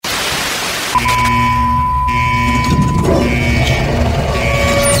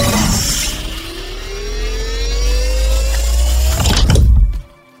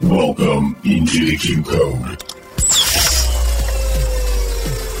into the Q Code.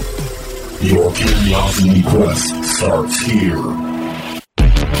 Your curiosity quest starts here.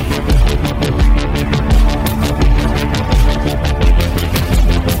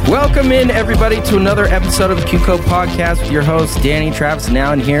 Welcome in, everybody, to another episode of the Q-Code Podcast with your host, Danny Travis,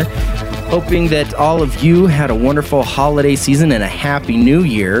 now in here. Hoping that all of you had a wonderful holiday season and a happy new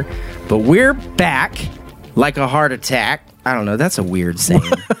year. But we're back like a heart attack. I don't know, that's a weird saying.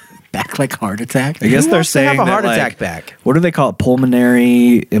 Back like heart attack? I guess they're saying have a heart that, attack back. What do they call it?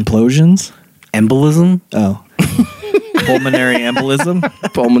 Pulmonary implosions? Embolism? Oh. Pulmonary embolism?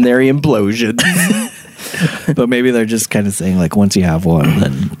 Pulmonary implosion. But maybe they're just kind of saying, like, once you have one,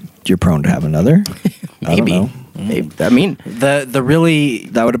 then you're prone to have another. I don't know. Maybe. I mean, The really...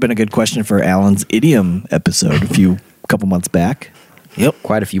 That would have been a good question for Alan's idiom episode a couple months back. Yep.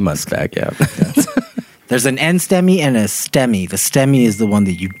 quite a few months back, yeah. There's an N-STEMI and a STEMI. The STEMI is the one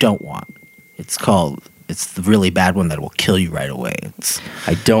that you don't want. It's the really bad one that will kill you right away.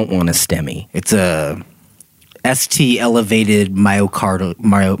 I don't want a STEMI. It's a ST elevated myocardial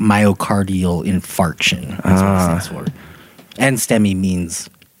infarction. That's what it stands for. N-STEMI means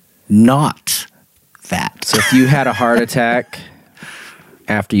not that. So if you had a heart attack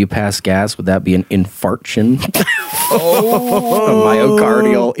after you passed gas, would that be an infarction? A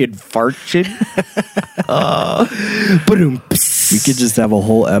myocardial infarction? We could just have a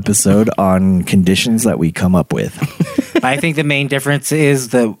whole episode on conditions that we come up with. I think the main difference is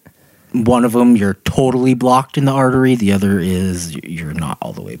that one of them you're totally blocked in the artery. The other is you're not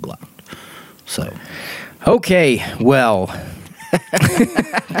all the way blocked. So, Okay, well,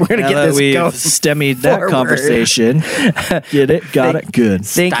 we're going to get this we've going. stymied that forward. conversation. Get it? Got it? Good.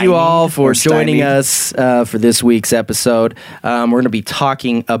 Thank you all for joining stymied. us for this week's episode. We're going to be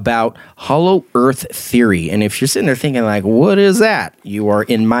talking about Hollow Earth theory. And if you're sitting there thinking, like, what is that? You are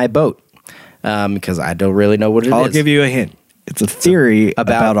in my boat because I don't really know what it is. I'll give you a hint. It's a theory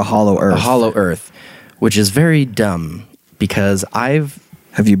about a hollow earth. A hollow Earth, which is very dumb because Have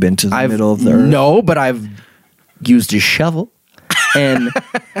you been to the middle of the earth? No, but I've used a shovel and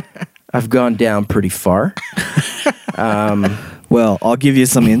I've gone down pretty far. Well, I'll give you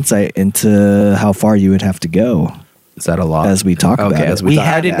some insight into how far you would have to go Is that a lot? as we talk about it. As we talk.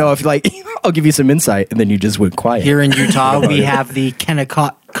 I didn't know if, like, I'll give you some insight and then you just went quiet. here in Utah, we have the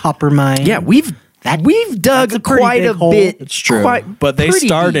Kennecott copper mine. Yeah, we've that's dug a pretty quite big a hole. bit. It's true. But they pretty deep.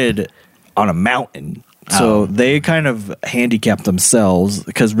 started on a mountain. So they kind of handicapped themselves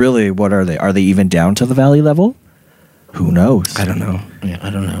because really, what are they? Are they even down to the valley level? Who knows? I don't know. Yeah, I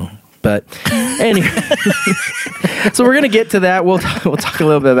don't know. But anyway, so we're going to get to that. We'll talk a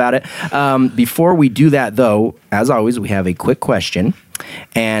little bit about it. Before we do that, though, as always, we have a quick question.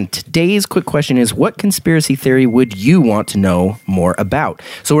 And today's quick question is, what conspiracy theory would you want to know more about?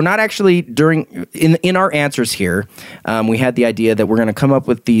 So we're not actually in our answers here, we had the idea that we're going to come up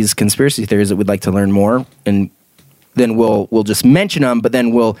with these conspiracy theories that we'd like to learn more, and then we'll just mention them, but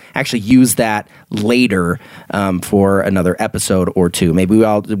then we'll actually use that later for another episode or two. Maybe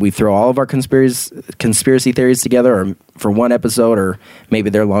we throw all of our conspiracy theories together, or for one episode, or maybe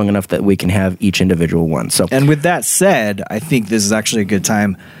they're long enough that we can have each individual one. So, And with that said, I think this is actually a good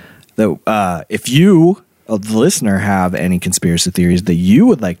time that if you, the listener, have any conspiracy theories that you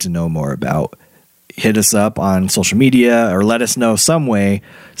would like to know more about, hit us up on social media or let us know some way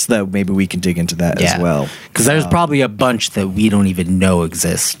so that maybe we can dig into that as well. Because there's probably a bunch that we don't even know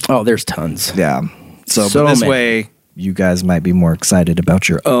exist. oh, there's tons. Yeah. So So but this many. way, you guys might be more excited about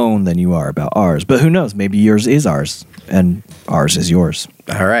your own than you are about ours. But who knows? Maybe yours is ours and ours is yours.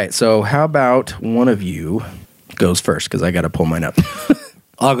 All right. So how about one of you goes first, because I got to pull mine up.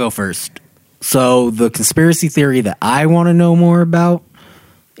 I'll go first. So the conspiracy theory that I want to know more about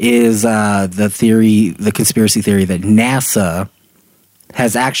is the conspiracy theory that NASA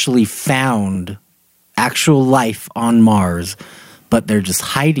has actually found actual life on Mars, but they're just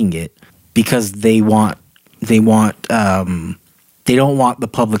hiding it because they don't want the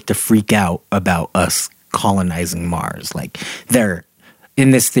public to freak out about us colonizing Mars. Like, in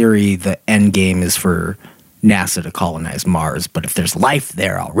this theory, the end game is for NASA to colonize Mars, but if there's life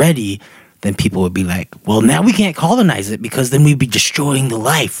there already, then people would be like, well, now we can't colonize it because then we'd be destroying the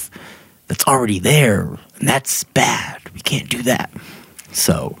life that's already there, and that's bad. We can't do that.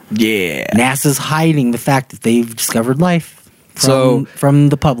 So Yeah. NASA's hiding the fact that they've discovered life from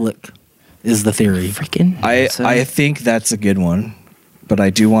the public, is the theory. Freaking. I think that's a good one. But I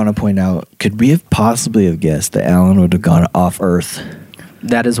do want to point out, could we have possibly guessed that Alan would have gone off Earth?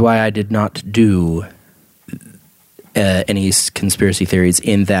 That is why I did not do any conspiracy theories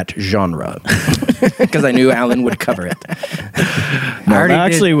in that genre. because I knew Alan would cover it. No, that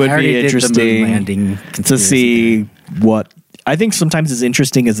actually would be interesting landing to see what I think sometimes is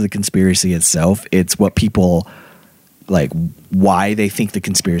interesting as the conspiracy itself. It's what people like, why they think the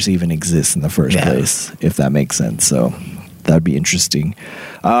conspiracy even exists in the first place, if that makes sense. So that would be interesting.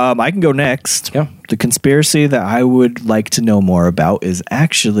 I can go next. Yeah. The conspiracy that I would like to know more about is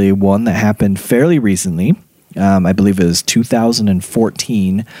actually one that happened fairly recently. I believe it was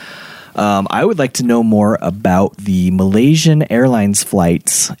 2014. I would like to know more about the Malaysian Airlines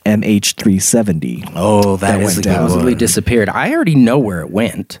flights MH370. Oh, that is a good Supposedly one. disappeared. I already know where it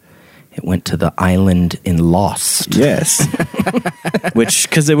went. It went to the island in Lost. Yes. Which,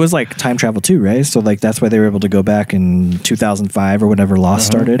 because it was like time travel too, right? So like that's why they were able to go back in 2005 or whenever Lost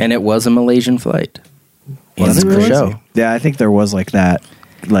started. And it was a Malaysian flight. Was In it the really? show. Yeah, I think there was like that,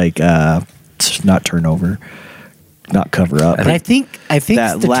 like not turnover, not cover up. But I think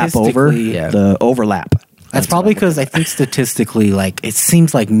that lap over, statistically- the overlap. That's probably because I think statistically, like it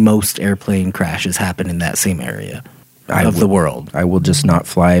seems like most airplane crashes happen in that same area of the world. I will just not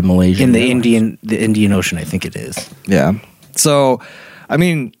fly Malaysian. In the Airlines. Indian Ocean, I think it is. Yeah. So, I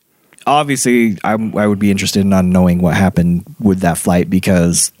mean, obviously, I would be interested in knowing what happened with that flight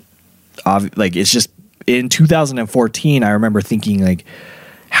because, like, it's just in 2014. I remember thinking, like,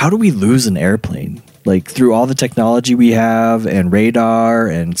 how do we lose an airplane? Like, through all the technology we have and radar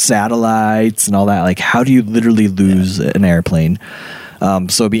and satellites and all that, like, how do you literally lose an airplane?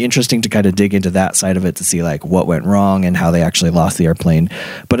 So it'd be interesting to kind of dig into that side of it to see like what went wrong and how they actually lost the airplane.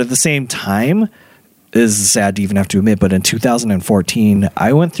 But at the same time, this is sad to even have to admit, but in 2014,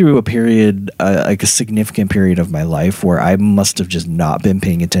 I went through a period, like a significant period of my life where I must have just not been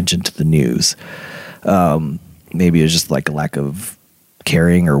paying attention to the news. Maybe it was just like a lack of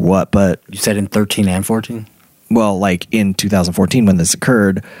caring or what, but You said in 13 and 14? well, like in 2014 when this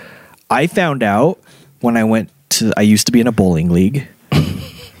occurred, I found out when I used to be in a bowling league.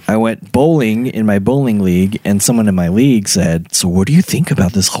 I went bowling in my bowling league, and someone in my league said, "So, what do you think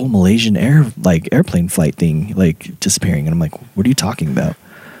about this whole Malaysian airplane flight thing, like disappearing?" And I'm like, "What are you talking about?"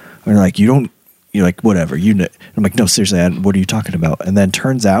 And they're like, "You're like, whatever, you know." I'm like, "No, seriously, what are you talking about?" And then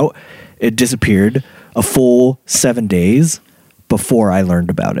turns out it disappeared a full 7 days before I learned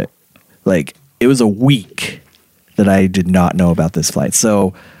about it. Like, it was a week that I did not know about this flight.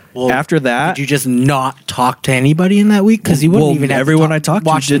 So after that, Did you just not talk to anybody in that week? Because you wouldn't even have everyone I talked to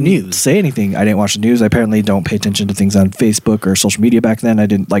watch the didn't news. say anything. I didn't watch the news. I apparently don't pay attention to things on Facebook or social media back then. I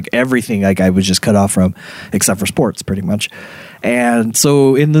didn't like everything. Like I was just cut off from, except for sports, pretty much. And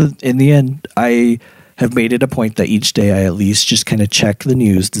so in the end, I have made it a point that each day I at least just kind of check the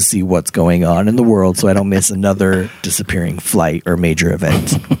news to see what's going on in the world, so I don't miss another disappearing flight or major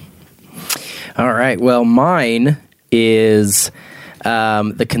event. All right. Well, mine is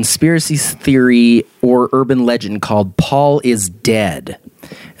the conspiracy theory or urban legend called Paul is Dead.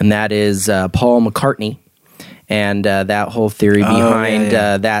 And that is Paul McCartney. And that whole theory behind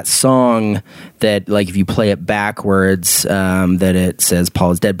that song that, like, if you play it backwards, that it says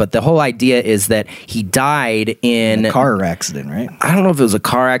Paul is dead. But the whole idea is that he died in A car accident, right? I don't know if it was a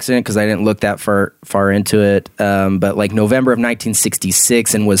car accident because I didn't look that far into it. But like November of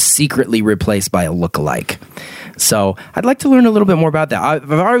 1966, and was secretly replaced by a lookalike. So I'd like to learn a little bit more about that.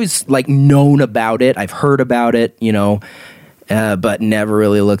 I've always like known about it. I've heard about it, but never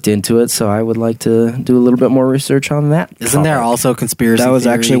really looked into it. So I would like to do a little bit more research on that. Isn't there also conspiracy That was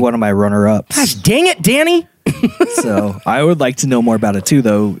theory? actually one of my runner-ups. Gosh, dang it, Danny! So I would like to know more about it too,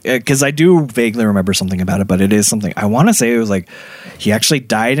 though, because I do vaguely remember something about it, but it is something I want to say. It was like he actually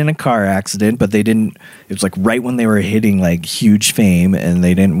died in a car accident, but they didn't. It was like right when they were hitting like huge fame, and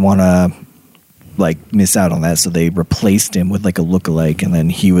they didn't want to like miss out on that, so they replaced him with like a lookalike, and then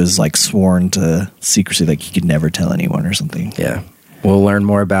he was like sworn to secrecy, like he could never tell anyone or something. Yeah, we'll learn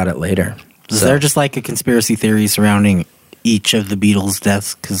more about it later. Is there just like a conspiracy theory surrounding each of the Beatles'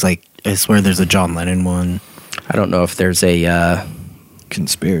 deaths? Because like I swear there's a John Lennon one. I don't know if there's a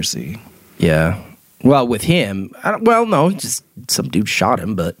Conspiracy. yeah. Well, with him, no, just some dude shot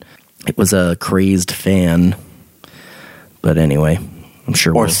him, but it was a crazed fan. But anyway, I'm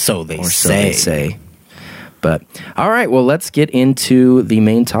sure, Or so they say. But all right, well, let's get into the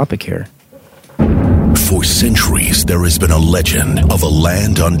main topic here. For centuries, there has been a legend of a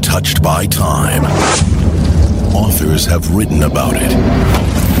land untouched by time. Authors have written about it.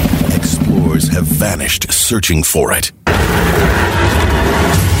 Explorers have vanished searching for it.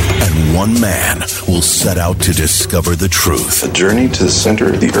 And one man will set out to discover the truth. A journey to the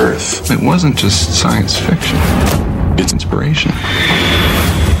center of the earth. It wasn't just science fiction. It's inspiration.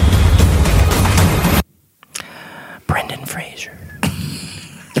 Brendan Fraser.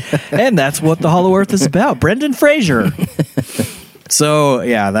 And that's what the Hollow Earth is about. Brendan Fraser. So,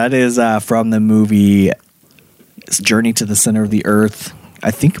 yeah, that is from the movie Journey to the Center of the Earth.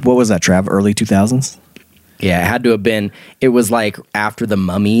 I think, what was that, Trav? Early 2000s? Yeah, it had to have been. It was like after the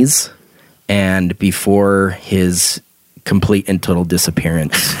Mummies and before his complete and total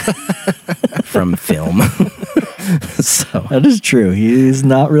disappearance from film. So That is true. He's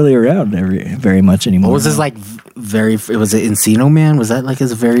not really around very much anymore. What was his like was it Encino Man? Was that like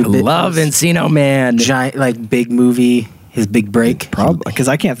his very big love Encino Man. giant like big movie, his big break? Probably, because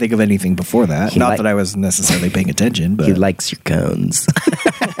I can't think of anything before that. He Not like- that I was necessarily paying attention, but He likes your cones.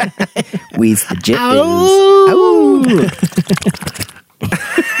 We's the jitters.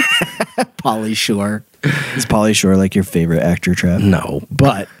 Pauly Shore. is Pauly Shore like your favorite actor, Trav? No,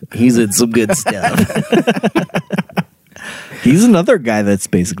 but he's in some good stuff. He's another guy that's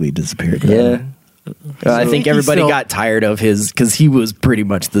basically disappeared. Yeah. I think he everybody still- got tired of his because he was pretty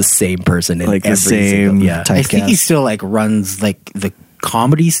much the same person in Like the every same single, yeah. type. I think he Typecast. still like runs like the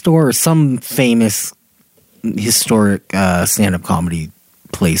Comedy Store or some famous historic stand-up comedy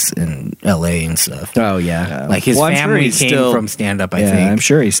place in LA and stuff. Oh yeah. Like his Well, I'm sure family he's came still- from stand-up, I Yeah, think. I'm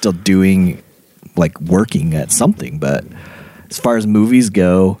sure he's still doing, like, working at something. But as far as movies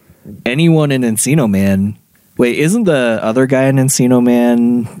go, anyone in Encino Man. Wait, isn't the other guy in Encino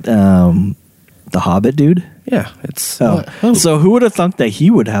Man the Hobbit dude? Yeah. It's Oh, so who would have thought that he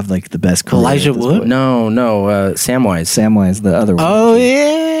would have like the best career? Elijah at this Wood? point? no, Samwise. Samwise, the other one. Oh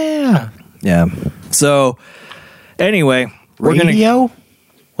yeah. Yeah. So anyway, we're gonna. Radio?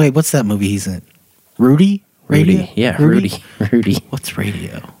 Wait, what's that movie he's in? Rudy? Radio? Rudy. Yeah, Rudy. What's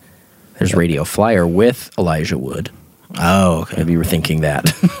Radio? There's Radio Flyer with Elijah Wood. Oh, okay. Maybe you were thinking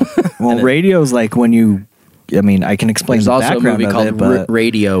that. Well, radio's like when you. I mean, I can explain There's the also a background movie of called it, but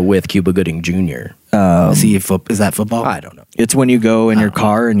Radio with Cuba Gooding Jr. Is that football? I don't know. it's when you go in your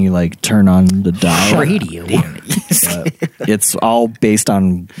car and you like turn on the dial. Radio. It's all based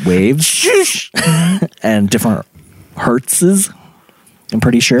on waves and different hertzes. I'm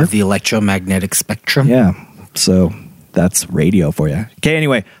pretty sure. The electromagnetic spectrum. Yeah. So that's radio for you. Okay.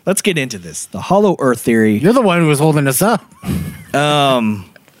 Anyway, let's get into this. The Hollow Earth theory. You're the one who was holding us up.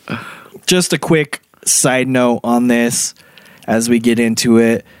 Just a quick side note on this as we get into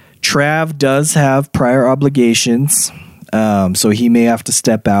it. Trav does have prior obligations, so he may have to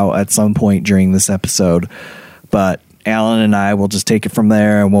step out at some point during this episode. But Alan and I will just take it from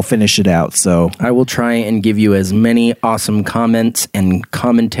there and we'll finish it out. So I will try and give you as many awesome comments and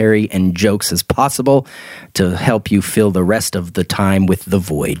commentary and jokes as possible to help you fill the rest of the time with the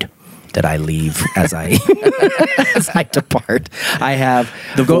void that I leave as I as I depart. I have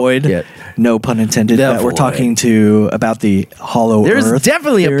the void, Yeah. no pun intended, The that we're void. talking to about the Hollow There's Earth.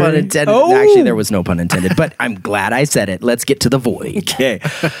 definitely theory. a pun intended. Oh! Actually, there was no pun intended, but I'm glad I said it. Let's get to the void. Okay.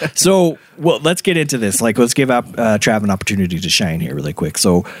 So, well, let's get into this. Like, let's give Trav an opportunity to shine here really quick.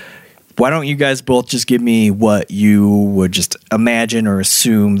 So, why don't you guys both just give me what you would just imagine or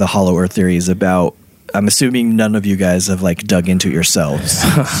assume the Hollow Earth theory is about? I'm assuming none of you guys have, like, dug into it yourselves.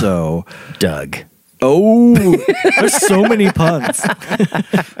 So, Doug. oh, there's so many puns.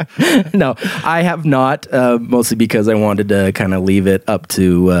 No, I have not, mostly because I wanted to kind of leave it up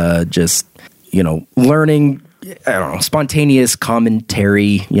to just, learning, I don't know, spontaneous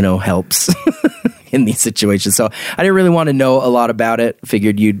commentary, helps in these situations. So I didn't really want to know a lot about it.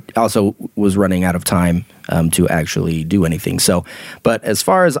 Figured you also was running out of time to actually do anything. So, but as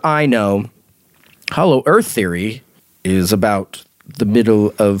far as I know, Hollow Earth theory is about the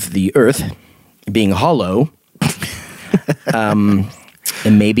middle of the Earth being hollow, and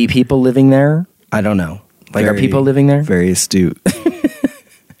maybe people living there. I don't know. Like, are people living there? Very astute.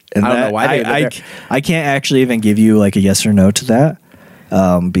 And I don't know why they live there. I can't actually even give you like a yes or no to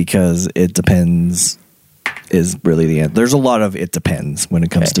that because it depends is really the end. There's a lot of it depends when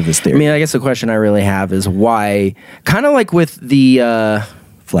it comes to this theory. I mean, I guess the question I really have is why, kind of like with the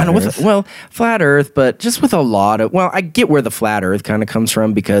Flat I don't know, Earth. flat Earth, but just with a lot of, I get where the flat Earth kind of comes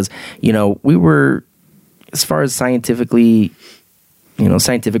from because, we were, as far as scientific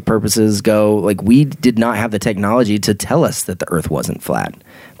purposes go, like, we did not have the technology to tell us that the Earth wasn't flat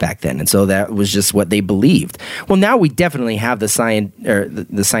back then. And so that was just what they believed. Well, now we definitely have the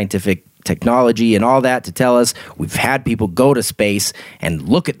scientific technology and all that to tell us. We've had people go to space and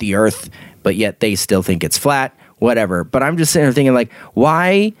look at the Earth, but yet they still think it's flat. Whatever. But I'm just sitting there thinking, like,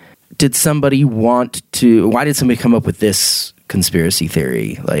 why did somebody come up with this conspiracy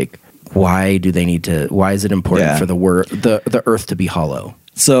theory? Like, why is it important for the Earth to be hollow?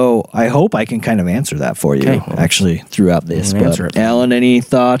 So I hope I can kind of answer that for you Okay, well, actually throughout this. answer it. Alan, any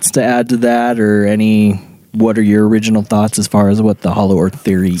thoughts to add to that or any what are your original thoughts as far as what the Hollow Earth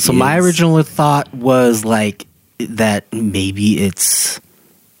theory is? So my original thought was like that maybe it's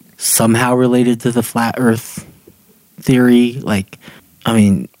somehow related to the flat Earth theory. Like, I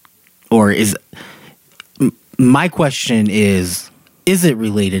mean, or is my question is it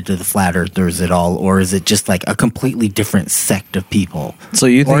related to the flat earthers at all, or is it just like a completely different sect of people? So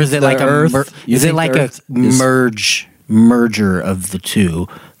you think or is it the like Earth, is it like a merger of the two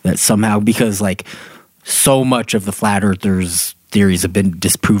that somehow, because like so much of the flat earthers theories have been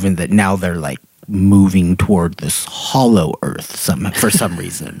disproven that now they're like moving toward this hollow earth for some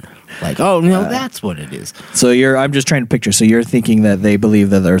reason. Like, oh no, that's what it is. So I'm just trying to picture. So you're thinking that they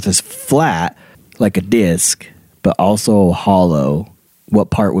believe that the Earth is flat, like a disc, but also hollow. What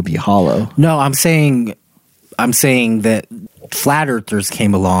part would be hollow? No, I'm saying that flat earthers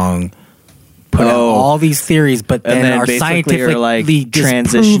came along, put out all these theories, but then are scientifically like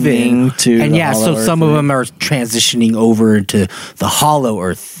transitioning to and the yeah, hollow so Earth some theory. of them are transitioning over into the hollow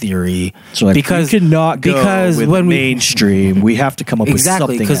Earth theory. So like, we cannot go with when mainstream. We have to come up with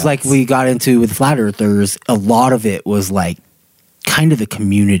something because else. like we got into with flat earthers, a lot of it was like kind of the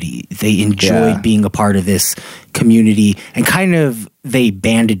community. They enjoyed being a part of this community, and kind of they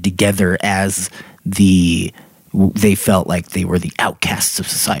banded together as they felt like they were the outcasts of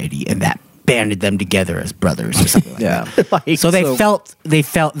society, and that banded them together as brothers or something like that. Like, So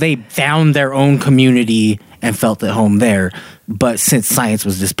they found their own community and felt at home there. But since science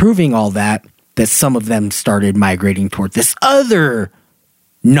was disproving all that some of them started migrating toward this other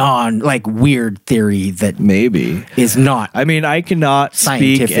weird theory that maybe is not. I mean, I cannot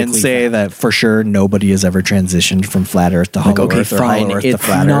speak and scientifically say that for sure nobody has ever transitioned from flat Earth to hollow Earth or hollow Earth to it's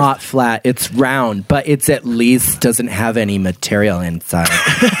flat not Earth. flat. It's round, but it's at least doesn't have any material inside.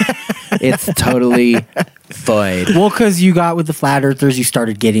 It's totally void. Well, because you got with the flat earthers, you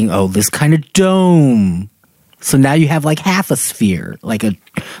started getting this kind of dome. So now you have like half a sphere, like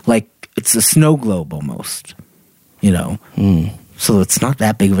it's a snow globe almost. You know. So it's not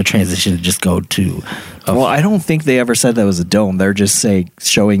that big of a transition to just go to. Well, I don't think they ever said that was a dome. They're just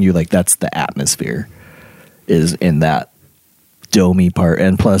showing you like that's the atmosphere is in that domey part,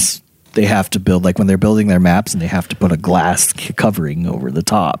 and plus they have to build when they're building their maps and they have to put a glass covering over the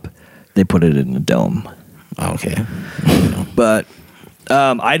top. They put it in a dome. Okay, but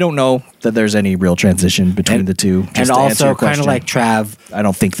I don't know that there's any real transition between the two. And also, kind of like Trav, I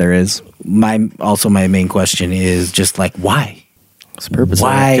don't think there is. My main question is just like why. What's the purpose?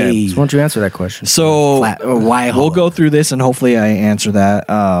 Why? Okay. So why don't you answer that question? So why? We'll go through this and hopefully I answer that.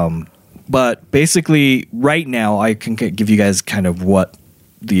 But basically, right now I can give you guys kind of what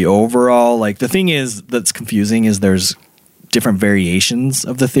the overall the thing is that's confusing is there's different variations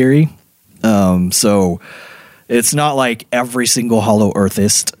of the theory. So it's not like every single hollow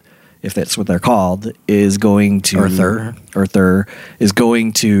earthist, if that's what they're called, is going to earther is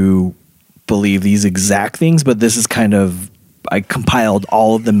going to believe these exact things. But this is kind of I compiled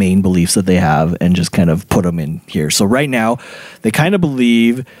all of the main beliefs that they have and just kind of put them in here. So right now, they kind of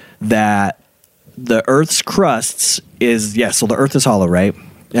believe that the Earth's crusts is so the Earth is hollow, right?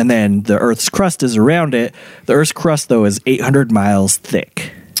 And then the Earth's crust is around it. The Earth's crust, though, is 800 miles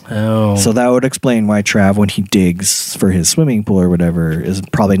thick. Oh. So that would explain why Trav, when he digs for his swimming pool or whatever, is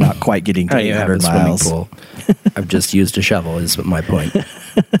probably not quite getting to 800 miles. Pool. I've just used a shovel is my point.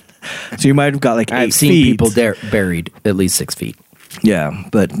 So you might have got 8 feet. I've seen people buried at least 6 feet. Yeah,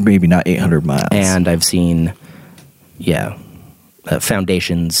 but maybe not 800 miles. And I've seen,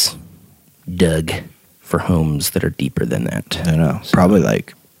 foundations dug for homes that are deeper than that. I don't know. So, probably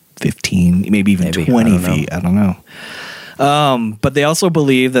 15, maybe 20 feet. I don't know. But they also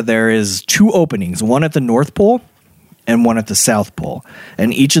believe that there is 2 openings, one at the North Pole and one at the South Pole.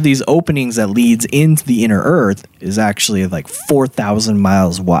 And each of these openings that leads into the inner Earth is actually 4,000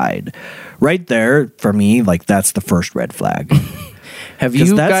 miles wide. Right there, for me, that's the first red flag. Have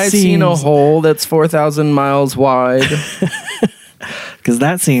you guys seen a hole that's 4,000 miles wide? Because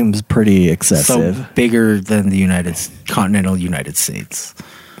that seems pretty excessive. So bigger than the continental United States.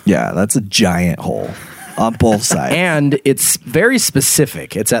 Yeah, that's a giant hole on both sides. And it's very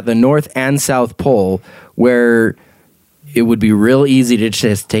specific. It's at the North and South Pole where it would be real easy to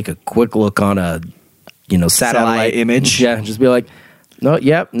just take a quick look on a satellite image. Yeah, just be like, no,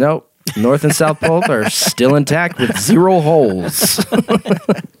 North and South Poles are still intact with 0 holes.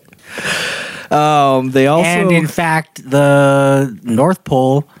 They also, and in fact, the North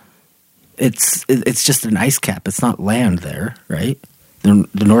Pole, it's just an ice cap. It's not land there, right?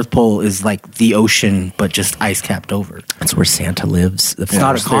 The North Pole is like the ocean, but just ice capped over. That's where Santa lives. Of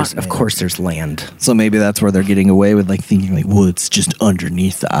not a course, continent. of course, there's land. So maybe that's where they're getting away with like thinking like, well, it's just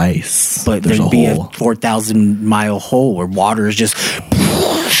underneath the ice. But there's there'd a be hole. a 4,000 mile hole where water is just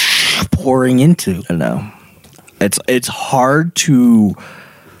pouring into. I don't know. It's hard to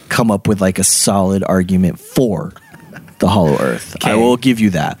come up with like a solid argument for the Hollow Earth. I will give you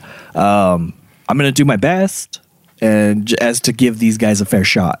that. I'm going to do my best and as to give these guys a fair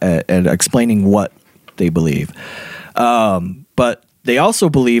shot at explaining what they believe. But they also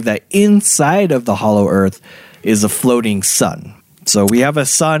believe that inside of the Hollow Earth is a floating sun. So we have a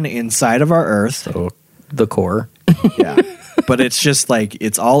sun inside of our Earth. So the core. Yeah. But it's just like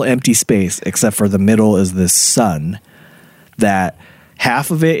it's all empty space except for the middle is this sun that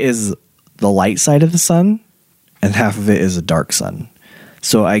half of it is the light side of the sun and half of it is a dark sun.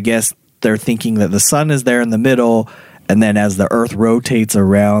 So I guess they're thinking that the sun is there in the middle, and then as the Earth rotates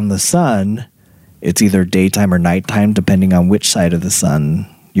around the sun, it's either daytime or nighttime, depending on which side of the sun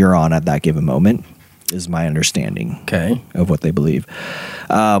you're on at that given moment, is my understanding of what they believe.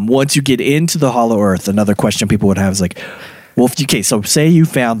 Once you get into the Hollow Earth, another question people would have is like, well, so say you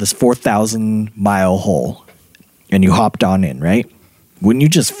found this 4,000 mile hole and you hopped on in, right? Wouldn't you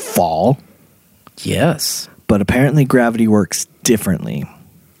just fall? Yes. But apparently gravity works differently.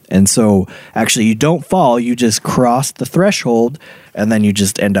 And so actually you don't fall, you just cross the threshold and then you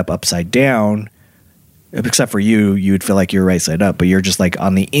just end up upside down. Except for you would feel like you're right side up, but you're just like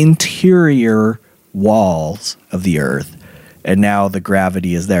on the interior walls of the Earth. And now the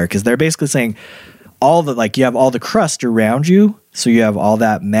gravity is there because they're basically saying you have all the crust around you. So you have all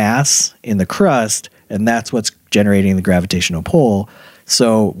that mass in the crust and that's what's generating the gravitational pull.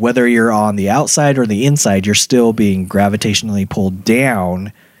 So whether you're on the outside or the inside, you're still being gravitationally pulled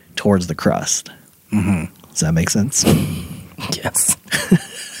down towards the crust. Mm-hmm. Does that make sense? Yes.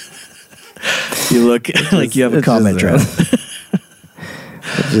 You look like you have a comment, Trev.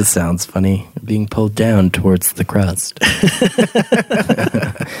 It just sounds funny, being pulled down towards the crust.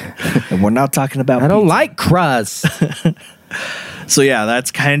 And we're not talking about I don't pizza. like crust. So yeah,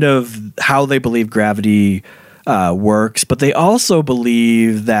 that's kind of how they believe gravity works. But they also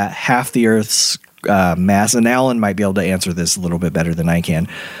believe that half the Earth's mass, and Alan might be able to answer this a little bit better than I can,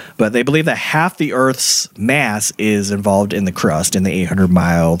 but they believe that half the Earth's mass is involved in the crust, in the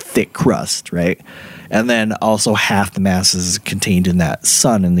 800-mile thick crust, right? And then also half the mass is contained in that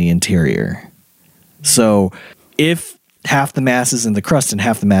sun in the interior. So if half the mass is in the crust and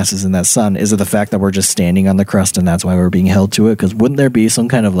half the mass is in that sun, is it the fact that we're just standing on the crust and that's why we're being held to it? Because wouldn't there be some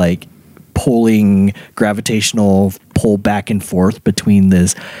kind of like pulling gravitational pull back and forth between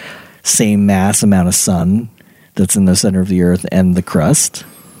this same mass amount of sun that's in the center of the Earth and the crust?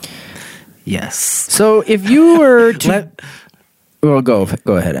 Yes. So if you were to... Well, go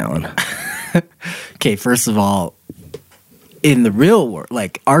ahead, Alan. Okay, first of all, in the real world,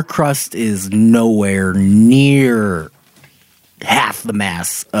 like our crust is nowhere near half the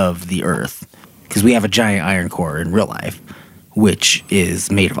mass of the Earth because we have a giant iron core in real life, which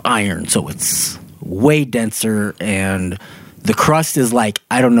is made of iron, so it's way denser, and the crust is like,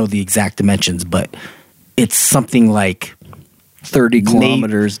 I don't know the exact dimensions, but it's something like 30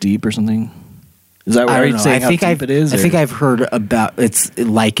 kilometers deep or something? Is that what I you're don't know. saying? I think how deep it is? I think I've heard about it's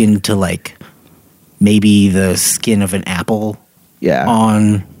likened to like maybe the skin of an apple. Yeah.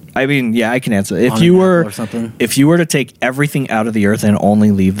 On I mean, yeah, I can answer. If on you an were apple or something. if you were to take everything out of the Earth and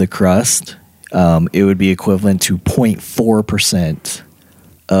only leave the crust, it would be equivalent to 0.4%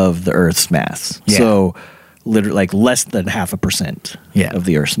 of the Earth's mass. Yeah. So, literally, like less than 0.5% of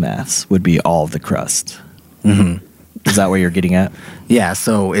the Earth's mass would be all of the crust. Mm-hmm. Is that what you're getting at? Yeah,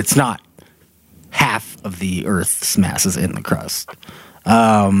 so it's not half of the Earth's mass is in the crust.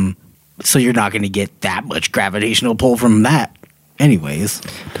 So you're not going to get that much gravitational pull from that anyways.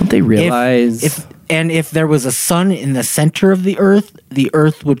 Don't they realize... If there was a sun in the center of the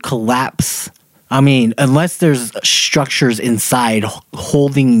Earth would collapse. I mean, unless there's structures inside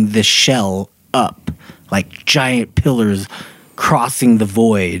holding the shell up, like giant pillars crossing the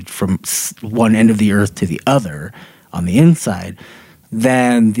void from one end of the Earth to the other on the inside,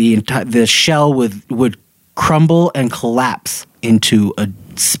 then the shell would crumble and collapse into a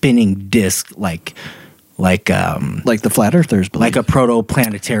spinning disc like the flat earthers believe. like a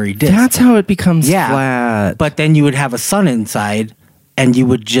protoplanetary disc. That's how it becomes flat. But then you would have a sun inside and you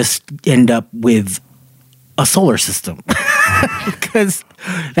would just end up with a solar system. Because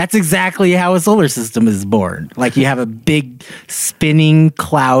that's exactly how a solar system is born. Like you have a big spinning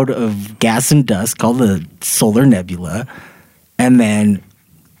cloud of gas and dust called the solar nebula, and then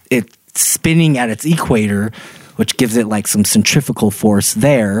it's spinning at its equator which gives it like some centrifugal force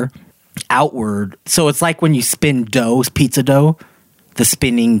there outward. So it's like when you spin dough, pizza dough, the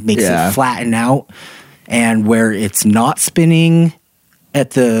spinning makes it flatten out. And where it's not spinning at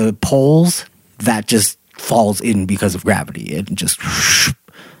the poles, that just falls in because of gravity. It just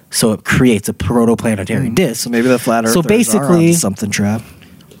so it creates a protoplanetary disk. So maybe the flat earthers are onto something, Trav.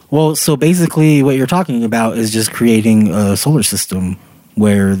 Well, so basically what you're talking about is just creating a solar system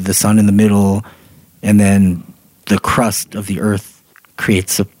where the sun in the middle and then the crust of the Earth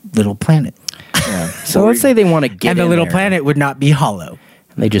creates a little planet. Yeah. So let's say they want to get and the in little there. planet would not be hollow.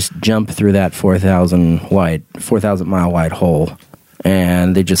 They just jump through that 4,000 mile wide hole,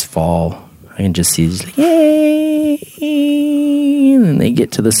 and they just fall. I can just see, just like, yay! And then they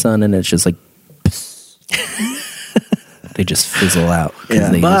get to the sun, and it's just like, they just fizzle out.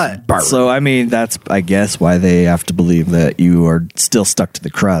 So I mean, that's I guess why they have to believe that you are still stuck to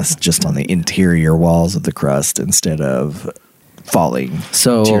the crust, just on the interior walls of the crust instead of falling.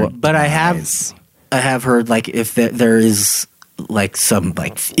 So, but I have heard like if there is like some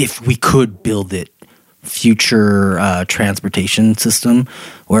like if we could build it future transportation system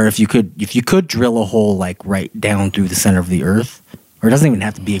where if you could drill a hole like right down through the center of the Earth, or it doesn't even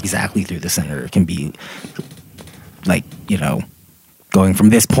have to be exactly through the center, it can be like, you know, going from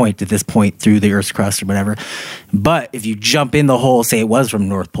this point to this point through the Earth's crust or whatever. But if you jump in the hole, say it was from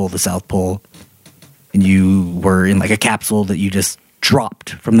North Pole to South Pole, and you were in like a capsule that you just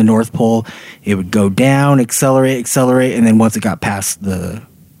dropped from the North Pole, it would go down, accelerate, and then once it got past the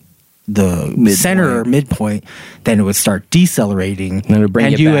center or midpoint, then it would start decelerating. And it would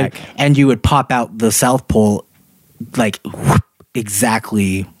bring it back. And you would pop out the South Pole like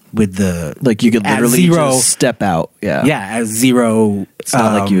exactly with the like you could literally just step out. Yeah, at zero. It's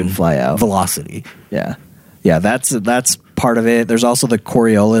not like you would fly out velocity. Yeah, that's part of it. There's also the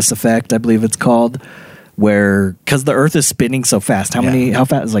Coriolis effect, I believe it's called, where because the Earth is spinning so fast. How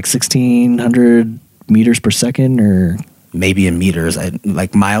fast is like 1,600 meters per second, or maybe in meters,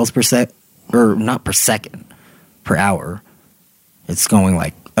 like miles per sec, or not per second, per hour. It's going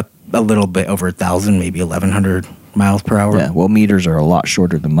like a little bit over 1,000, maybe 1,100 miles per hour. Yeah, well, meters are a lot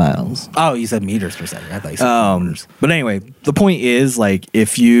shorter than miles. Oh, you said meters per second. I thought you said meters. But anyway, the point is, like,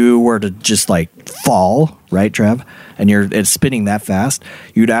 if you were to just like fall, right, Trev, and it's spinning that fast,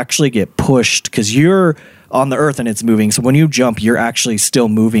 you'd actually get pushed because you're on the Earth and it's moving. So when you jump, you're actually still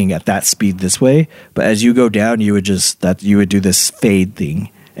moving at that speed this way. But as you go down, you would do this fade thing,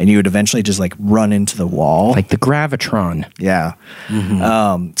 and you would eventually just like run into the wall, like the gravitron. Yeah.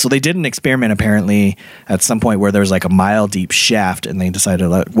 Mm-hmm. So they did an experiment apparently at some point where there was like a mile deep shaft, and they decided,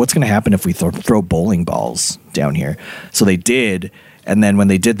 what's going to happen if we throw bowling balls down here? So they did, and then when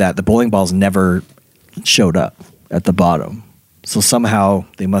they did that, the bowling balls never showed up at the bottom. So somehow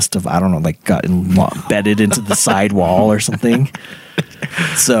they must have, I don't know, like gotten bedded into the side wall or something.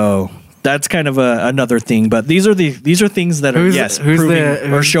 So that's kind of another thing, but these are things that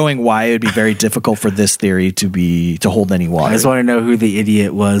are showing why it would be very difficult for this theory to hold any water. I just want to know who the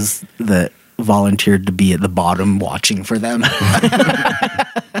idiot was that volunteered to be at the bottom watching for them.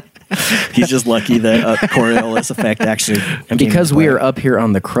 He's just lucky that Coriolis effect actually. And because we are up here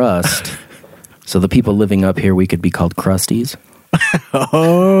on the crust, so the people living up here, we could be called crusties.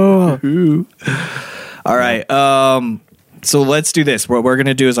 Oh, all right. So let's do this. What we're going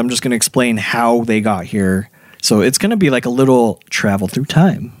to do is I'm just going to explain how they got here. So it's going to be like a little travel through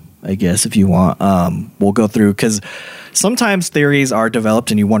time, I guess, if you want. We'll go through because sometimes theories are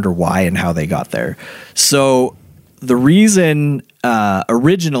developed and you wonder why and how they got there. So the reason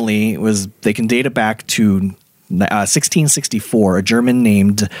originally was they can date it back to 1664. A German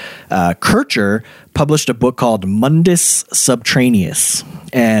named Kircher published a book called Mundus Subterraneus.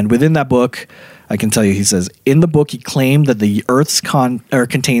 And within that book, I can tell you, he says, in the book, he claimed that the Earth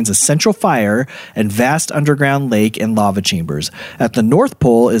contains a central fire and vast underground lake and lava chambers. At the North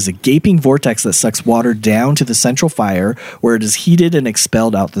Pole is a gaping vortex that sucks water down to the central fire, where it is heated and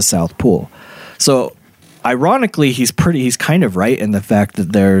expelled out the South Pole. So, ironically, he's kind of right in the fact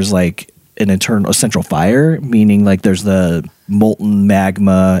that there's like a central fire, meaning like there's the molten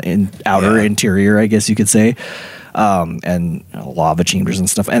magma in outer interior, I guess you could say. And lava chambers and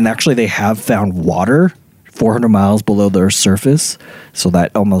stuff. And actually they have found water 400 miles below the Earth's surface. So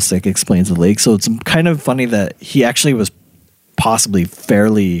that almost like explains the lake. So it's kind of funny that he actually was possibly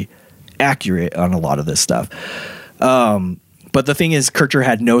fairly accurate on a lot of this stuff. But the thing is, Kircher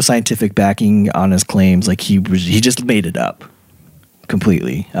had no scientific backing on his claims. Like he just made it up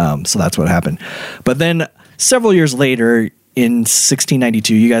completely. So that's what happened. But then several years later in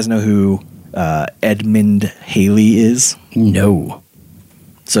 1692, you guys know who Edmund Halley is? No.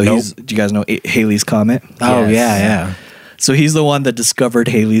 So do you guys know Halley's Comet? Oh, Yes. yeah. So he's the one that discovered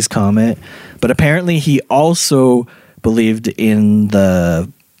Halley's Comet, but apparently he also believed in the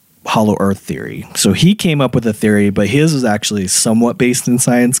hollow earth theory. So he came up with a theory, but his was actually somewhat based in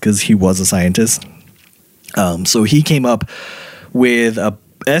science because he was a scientist. So he came up with a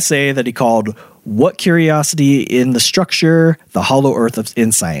essay that he called "What Curiosity in the Structure, the Hollow Earth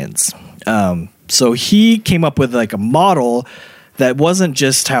in Science." So he came up with like a model that wasn't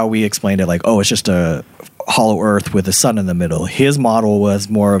just how we explained it, like, oh, it's just a hollow earth with a sun in the middle. His model was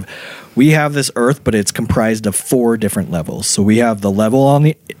more of, we have this earth, but it's comprised of 4 different levels. So we have the level on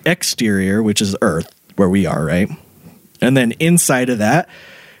the exterior, which is earth, where we are, right? And then inside of that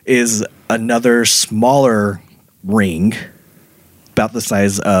is another smaller ring, about the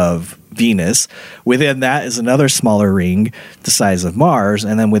size of Venus. Within that is another smaller ring, the size of Mars.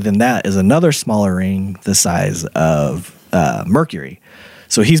 And then within that is another smaller ring, the size of Mercury.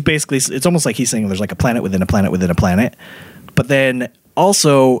 So he's basically, it's almost like he's saying there's like a planet within a planet within a planet. But then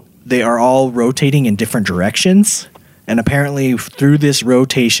also they are all rotating in different directions. And apparently through this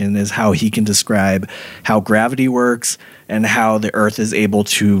rotation is how he can describe how gravity works and how the Earth is able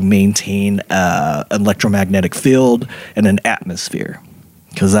to maintain an electromagnetic field and an atmosphere.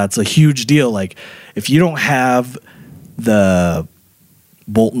 Because that's a huge deal. Like, if you don't have the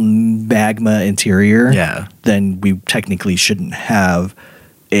molten magma interior, then we technically shouldn't have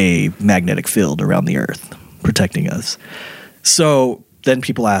a magnetic field around the Earth protecting us. So then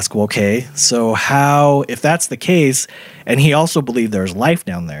people ask, well, okay, so how, if that's the case, and he also believed there's life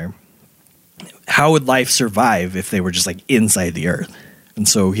down there, how would life survive if they were just like inside the Earth? And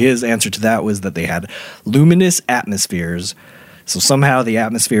so his answer to that was that they had luminous atmospheres. So somehow the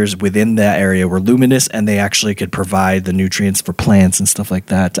atmospheres within that area were luminous, and they actually could provide the nutrients for plants and stuff like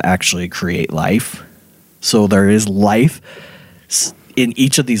that to actually create life. So there is life in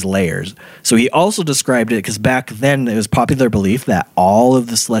each of these layers. So he also described it because back then it was popular belief that all of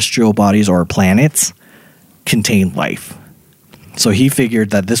the celestial bodies or planets contain life. So he figured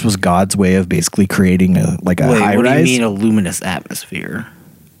that this was God's way of basically creating a high rise. What do you mean a luminous atmosphere?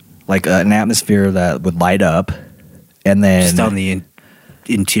 Like an atmosphere that would light up, and then just on the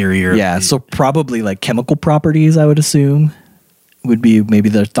interior. Yeah, so probably like chemical properties, I would assume, would be maybe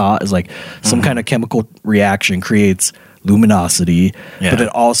their thought is like some kind of chemical reaction creates luminosity, but it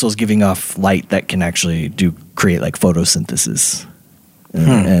also is giving off light that can actually create like photosynthesis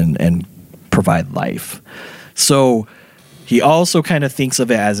and provide life. So he also kind of thinks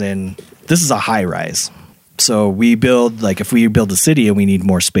of it as in, this is a high rise. So we build, like if we build a city and we need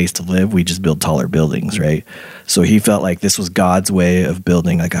more space to live, we just build taller buildings, right? So he felt like this was God's way of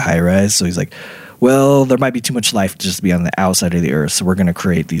building like a high rise. So he's like, well, there might be too much life to just be on the outside of the Earth. So we're going to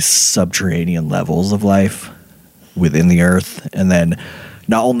create these subterranean levels of life within the Earth. And then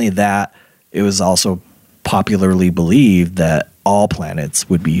not only that, it was also popularly believed that all planets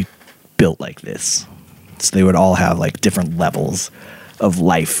would be built like this. So they would all have like different levels of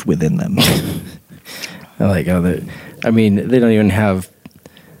life within them. I like how they don't even have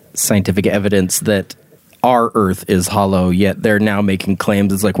scientific evidence that our Earth is hollow, yet they're now making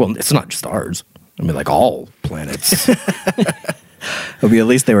claims. It's like, well, it's not just ours. I mean, like all planets. At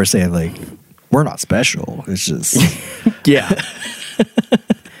least they were saying like, we're not special. It's just yeah.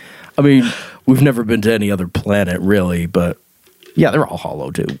 I mean, we've never been to any other planet really, but yeah, they're all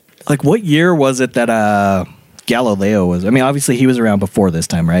hollow too. Like, what year was it that Galileo was? I mean, obviously he was around before this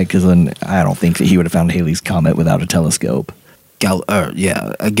time, right? Because then I don't think that he would have found Halley's Comet without a telescope.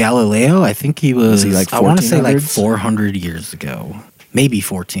 Galileo. I think he was. Like I want to say like 1400s? 400 years ago, maybe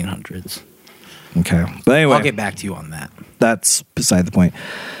 1400s. Okay, but anyway, I'll get back to you on that. That's beside the point.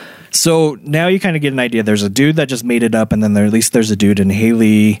 So now you kind of get an idea. There's a dude that just made it up, and then at least there's a dude in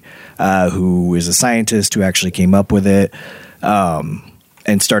Halley who is a scientist who actually came up with it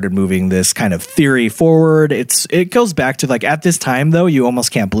and started moving this kind of theory forward. It goes back to like at this time though, you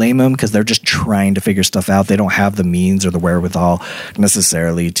almost can't blame them because they're just trying to figure stuff out. They don't have the means or the wherewithal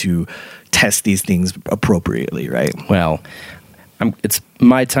necessarily to test these things appropriately, right? Well, it's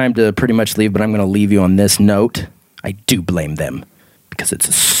my time to pretty much leave, but I'm going to leave you on this note. I do blame them because it's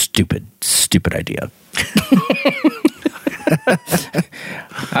a stupid, stupid idea.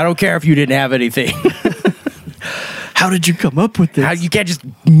 I don't care if you didn't have anything. How did you come up with this? You can't just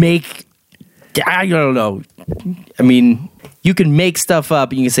make... I don't know. I mean, you can make stuff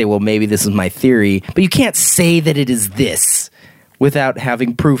up and you can say, well, maybe this is my theory, but you can't say that it is this without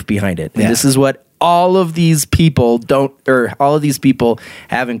having proof behind it. And this is what all of these people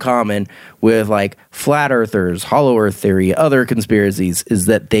have in common with like flat earthers, hollow earth theory, other conspiracies, is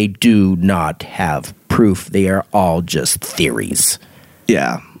that they do not have proof. They are all just theories.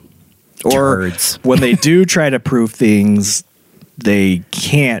 Yeah. Or Turds. when they do try to prove things, they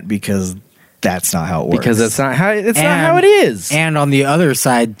can't because that's not how it works. Because that's not how not how it is. And on the other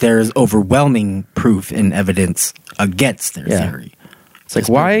side, there's overwhelming proof and evidence against their theory. It's like,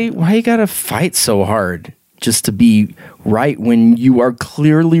 why you gotta fight so hard just to be right when you are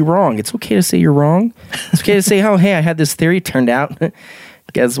clearly wrong? It's okay to say you're wrong. It's okay to say, oh, hey, I had this theory, turned out.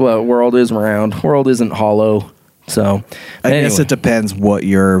 Guess what? World is round. World isn't hollow. So I guess anyway. it depends what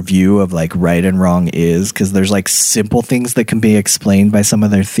your view of like right and wrong is, because there's like simple things that can be explained by some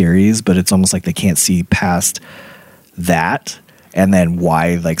of their theories, but it's almost like they can't see past that, and then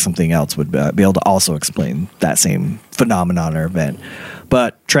why like something else would be able to also explain that same phenomenon or event.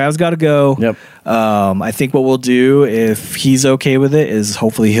 But Trav's got to go. Yep. I think what we'll do, if he's okay with it, is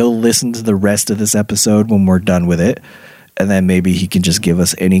hopefully he'll listen to the rest of this episode when we're done with it. And then maybe he can just give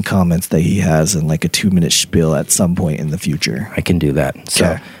us any comments that he has in like a 2-minute spiel at some point in the future. I can do that. So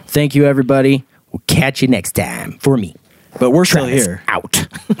Okay. thank you, everybody. We'll catch you next time. For me, But we're still Travis here. out.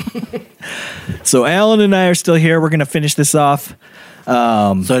 So Alan and I are still here. We're going to finish this off.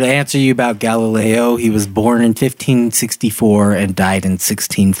 So to answer you about Galileo, he was born in 1564 and died in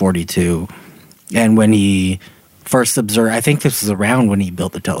 1642. And when he first observed, I think this was around when he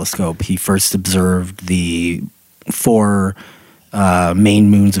built the telescope, he first observed the 4 main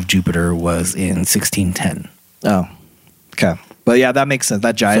moons of Jupiter was in 1610. Oh, okay. But yeah, that makes sense.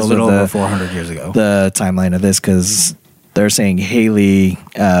 That jives So a little with over the, 400 years ago. the timeline of this, because they're saying Halley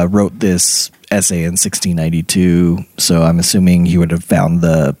wrote this essay in 1692. So I'm assuming he would have found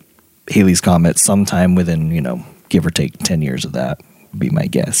the Halley's Comet sometime within, give or take 10 years of that, would be my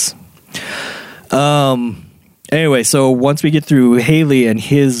guess. Anyway, so once we get through Halley and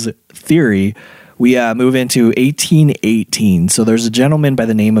his theory, we move into 1818. So there's a gentleman by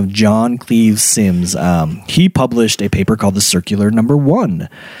the name of John Cleves Sims. He published a paper called The Circular Number 1 in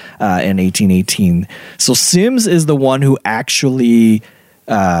 1818. So Sims is the one who actually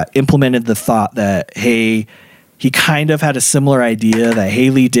implemented the thought that, hey, he kind of had a similar idea that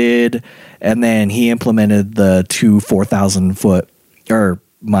Halley did, and then he implemented the 2 4,000 foot or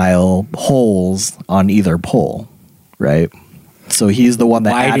mile holes on either pole, right? So he's the one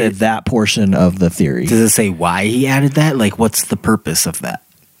that Why added did- that portion of the theory. Does it say why he added that? Like, what's the purpose of that?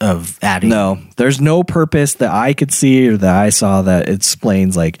 Of adding? No, there's no purpose that I could see or that I saw that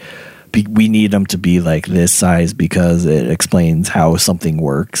explains like we need them to be like this size because it explains how something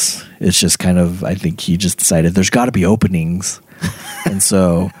works. It's just kind of, I think he just decided there's got to be openings. And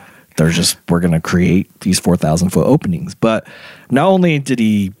so we're going to create these 4,000 foot openings. But not only did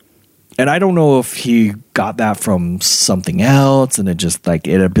he, and I don't know if he got that from something else and it just like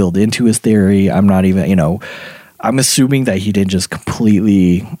it had built into his theory. I'm not even, I'm assuming that he didn't just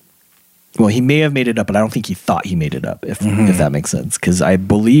completely, well, he may have made it up, but I don't think he thought he made it up, if that makes sense. Because I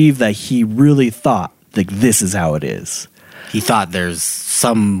believe that he really thought like this is how it is. He thought there's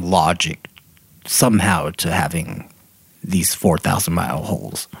some logic somehow to having these 4,000 mile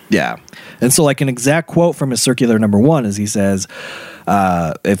holes. Yeah. And so like an exact quote from his Circular Number 1 is he says,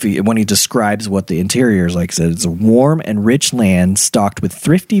 when he describes what the interior is like, he said, it's a warm and rich land stocked with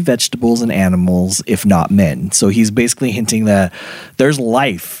thrifty vegetables and animals, if not men. So he's basically hinting that there's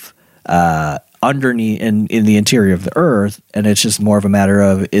life underneath in the interior of the earth, and it's just more of a matter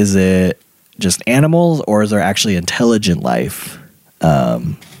of, is it just animals or is there actually intelligent life,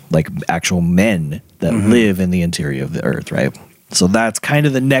 like actual men that live in the interior of the earth, right? So that's kind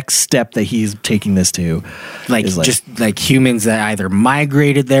of the next step that he's taking this to. Like, is just like humans that either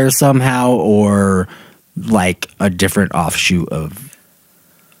migrated there somehow or like a different offshoot of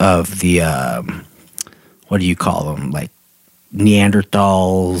the what do you call them? Like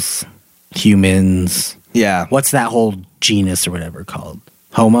Neanderthals, humans. yeah. What's that whole genus or whatever called?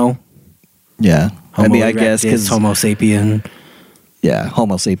 Homo? Yeah. Homo I mean, I guess erectus, because Homo sapien. yeah,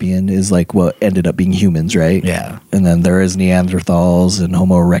 Homo sapien is like what ended up being humans, right? Yeah. And then there is Neanderthals and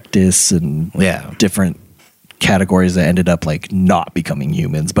Homo erectus and Yeah. different categories that ended up like not becoming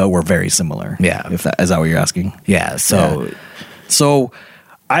humans, but were very similar. Yeah. If that is that what you're asking? Yeah. So So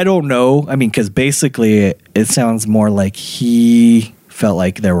I don't know. I mean, because basically it sounds more like he felt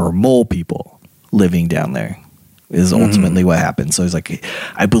like there were mole people living down there is ultimately what happened. So he's like,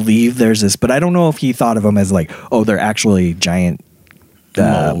 I believe there's this, but I don't know if he thought of them as like, oh, they're actually giant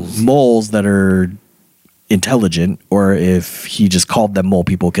moles that are intelligent, or if he just called them mole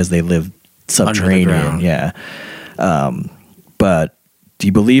people because they live subterranean. ground. Yeah. But do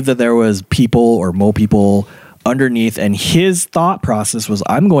you believe that there was people or mole people underneath? And his thought process was,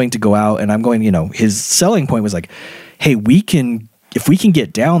 I'm going to go out and I'm going, his selling point was like, hey, if we can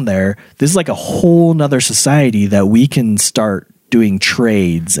get down there, this is like a whole nother society that we can start doing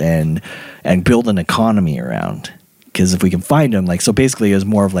trades and build an economy around. Because if we can find them, like, so basically it was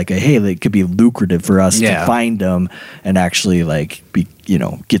more of like a, hey, it could be lucrative for us to find them and actually like be,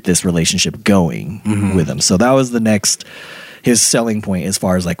 get this relationship going with them. So that was his selling point as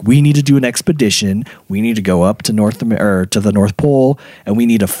far as like, we need to do an expedition. We need to go up to to the North Pole, and we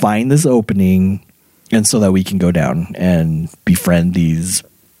need to find this opening, and so that we can go down and befriend these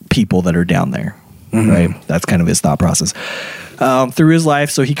people that are down there. Right. That's kind of his thought process. Through his life,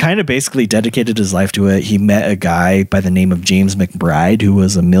 so he kind of basically dedicated his life to it. He met a guy by the name of James McBride, who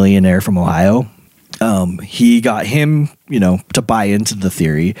was a millionaire from Ohio. He got him, to buy into the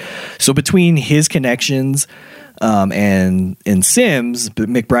theory. So between his connections and Sims,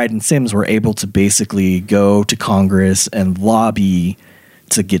 McBride and Sims were able to basically go to Congress and lobby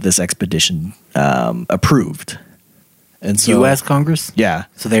to get this expedition approved. And so, U.S. Congress? Yeah.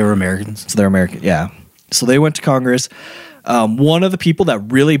 So they were Americans? So they're American, yeah. So they went to Congress. One of the people that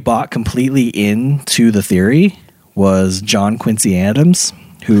really bought completely into the theory was John Quincy Adams,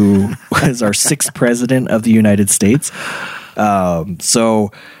 who was our 6th president of the United States.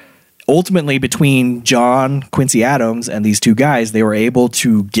 So ultimately, between John Quincy Adams and these two guys, they were able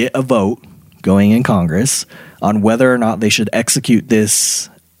to get a vote going in Congress on whether or not they should execute this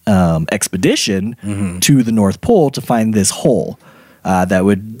expedition to the North Pole to find this hole that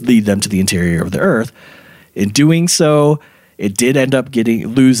would lead them to the interior of the Earth. In doing so, it did end up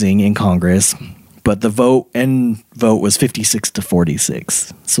losing in Congress, but the vote was 56 to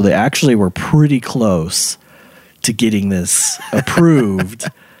 46. So they actually were pretty close to getting this approved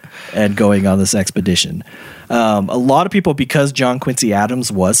and going on this expedition. A lot of people, because John Quincy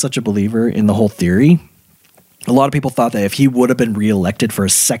Adams was such a believer in the whole theory, a lot of people thought that if he would have been reelected for a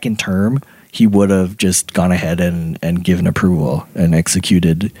second term, he would have just gone ahead and given approval and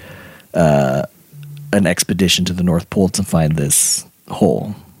executed an expedition to the North Pole to find this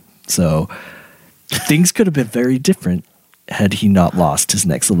hole. So things could have been very different had he not lost his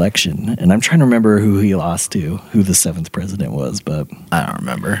next election. And I'm trying to remember who he lost to, who the 7th president was, but I don't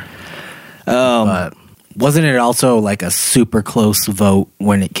remember. But wasn't it also like a super close vote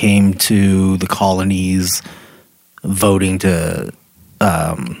when it came to the colonies voting to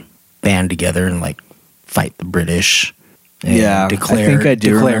band together and like fight the British? And declare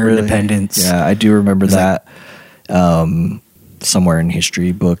independence. Yeah, I do remember that. Somewhere in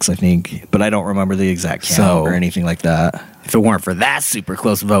history books, I think, but I don't remember the exact count or anything like that. If it weren't for that super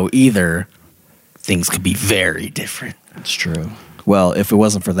close vote either, things could be very different. It's true. Well, if it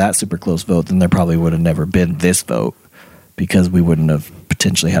wasn't for that super close vote, then there probably would have never been this vote, because we wouldn't have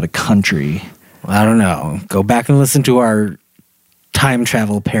potentially had a country. Well, I don't know. Go back and listen to our time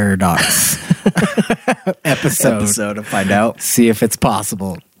travel paradox episode to find out. See if it's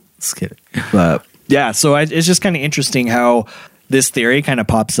possible. Just kidding. But yeah, so it's just kind of interesting how this theory kind of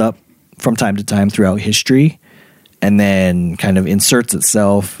pops up from time to time throughout history, and then kind of inserts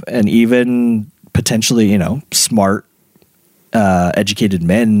itself, and even potentially, smart, educated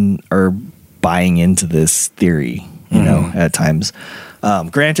men are buying into this theory, at times.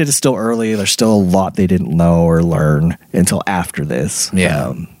 Granted, it's still early. There's still a lot they didn't know or learn until after this.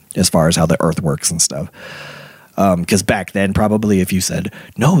 Yeah. As far as how the Earth works and stuff. Because back then, probably if you said,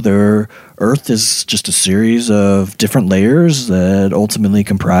 no, the Earth is just a series of different layers that ultimately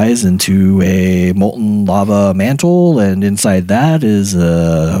comprise into a molten lava mantle, and inside that is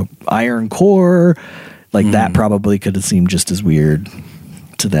a iron core, like that probably could have seemed just as weird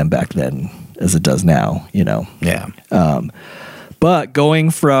to them back then as it does now, Yeah. But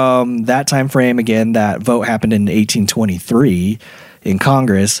going from that time frame, again, that vote happened in 1823 in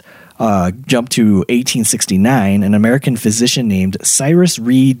Congress. Jump to 1869, an American physician named Cyrus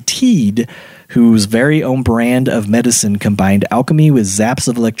Reed Teed, whose very own brand of medicine combined alchemy with zaps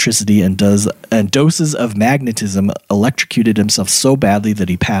of electricity and doses of magnetism, electrocuted himself so badly that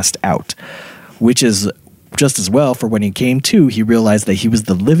he passed out, which is just as well, for when he came to, he realized that he was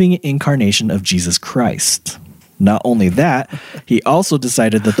the living incarnation of Jesus Christ. Not only that, he also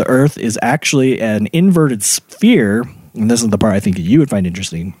decided that the Earth is actually an inverted sphere, and this is the part I think that you would find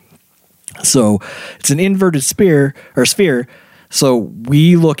interesting. So it's an inverted sphere. So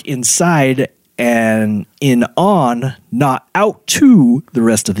we look inside and in on, not out to the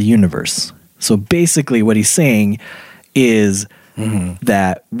rest of the universe. So basically what he's saying is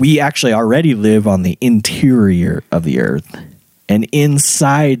that we actually already live on the interior of the Earth, and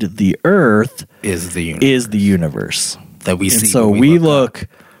inside the Earth Is the universe that we see. And so when we look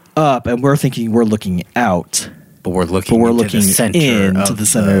up and we're thinking we're looking out. But we're looking into the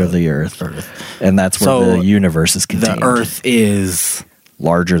center of the Earth. And that's where the universe is contained. The Earth is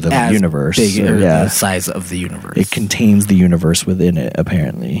larger than the universe. Bigger, yeah. the size of the universe. It contains the universe within it,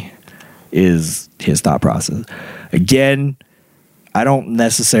 apparently, is his thought process. Again, I don't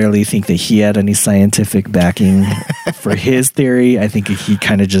necessarily think that he had any scientific backing for his theory. I think he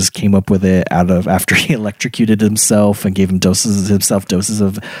kind of just came up with it after he electrocuted himself and gave doses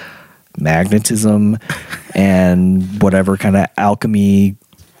of magnetism and whatever kind of alchemy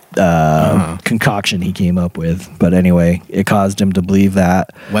concoction he came up with. But anyway, it caused him to believe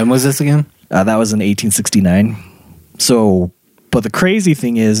that. When was this again? That was in 1869. So, but the crazy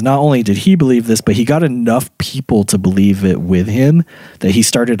thing is, not only did he believe this, but he got enough people to believe it with him that he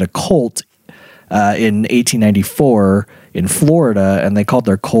started a cult in 1894 in Florida, and they called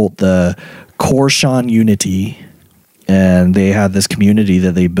their cult the Korshan Unity. And they had this community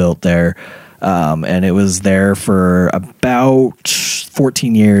that they built there, and it was there for about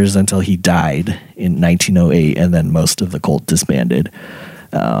 14 years until he died in 1908, and then most of the cult disbanded.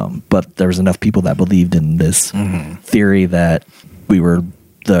 But there was enough people that believed in this theory that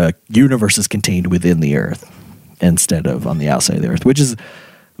the universe is contained within the Earth instead of on the outside of the Earth, which is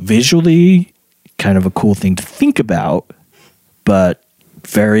visually kind of a cool thing to think about, but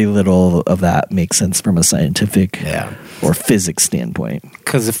very little of that makes sense from a scientific or physics standpoint.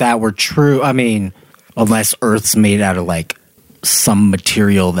 Because if that were true, I mean, unless Earth's made out of like some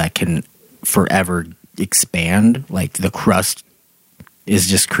material that can forever expand, like the crust is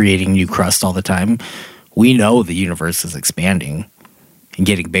just creating new crust all the time, we know the universe is expanding and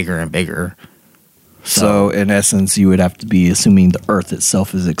getting bigger and bigger. So in essence, you would have to be assuming the Earth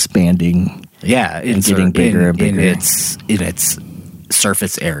itself is expanding. Yeah, and getting bigger and bigger. In its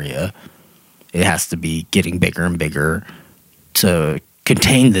surface area. It has to be getting bigger and bigger to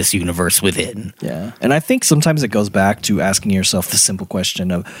contain this universe within. Yeah. And I think sometimes it goes back to asking yourself the simple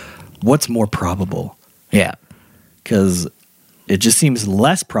question of what's more probable? Yeah. Because it just seems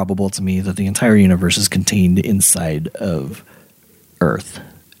less probable to me that the entire universe is contained inside of Earth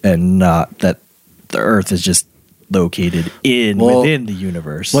and not that the Earth is just located within the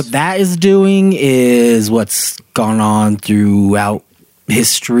universe. What that is doing is what's gone on throughout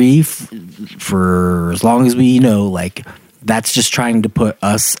history for as long as we know. Like, that's just trying to put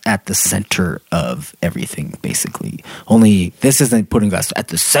us at the center of everything, basically. Only this isn't putting us at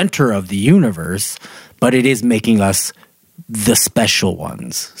the center of the universe, but it is making us the special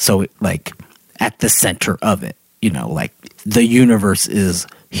ones. So, like, at the center of it, like the universe is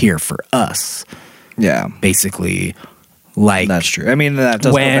here for us. Yeah. Basically, like, that's true. I mean, that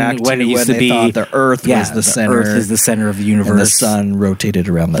does go back to when it used to be the Earth was the center. Earth is the center of the universe. And the sun rotated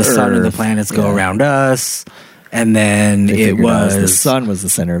around the Earth. The sun and the planets go around us. And then the sun was the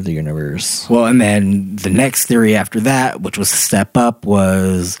center of the universe. Well, and then the next theory after that, which was a step up,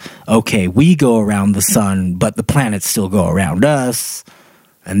 was, okay, we go around the sun, but the planets still go around us.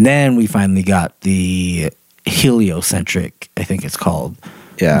 And then we finally got the heliocentric, I think it's called,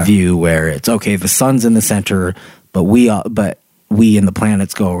 view, where it's, okay, the sun's in the center, but we and the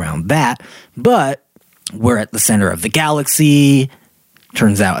planets go around that. But we're at the center of the galaxy.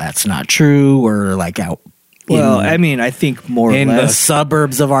 Turns out that's not true. We're like out. I think more in or less the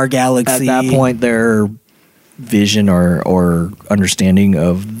suburbs of our galaxy. At that point, their vision or understanding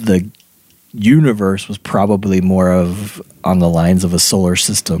of the universe was probably more of on the lines of a solar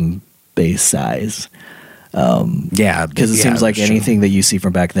system base size. Because it seems like anything that you see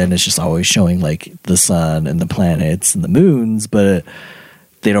from back then is just always showing like the sun and the planets and the moons, but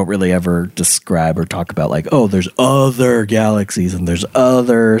they don't really ever describe or talk about like, oh, there's other galaxies and there's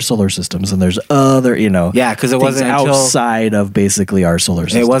other solar systems and there's other, because it wasn't outside of basically our solar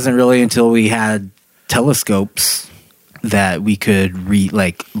system. It wasn't really until we had telescopes that we could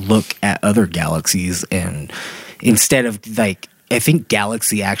look at other galaxies, and instead of like, I think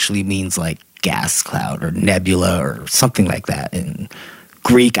galaxy actually means like gas cloud or nebula or something like that in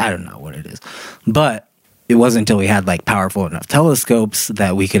Greek. I don't know what it is, but it wasn't until we had like powerful enough telescopes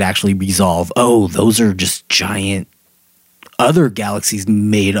that we could actually resolve, oh, those are just giant other galaxies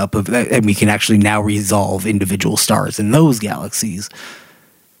made up of that, and we can actually now resolve individual stars in those galaxies.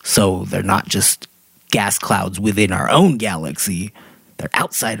 So they're not just gas clouds within our own galaxy, they're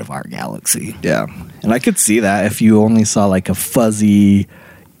outside of our galaxy. Yeah. And I could see that if you only saw like a fuzzy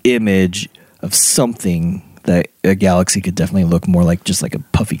image of something, that a galaxy could definitely look more like just like a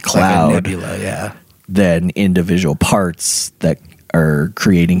puffy cloud. Like a nebula, than individual parts that are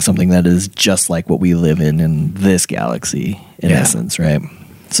creating something that is just like what we live in this galaxy in essence, right?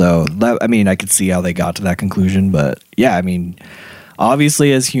 So that, I could see how they got to that conclusion, but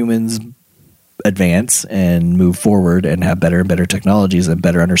obviously as humans advance and move forward and have better and better technologies and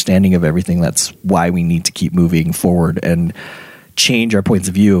better understanding of everything, that's why we need to keep moving forward and change our points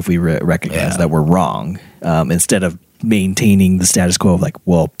of view if we recognize that we're wrong, instead of maintaining the status quo of like,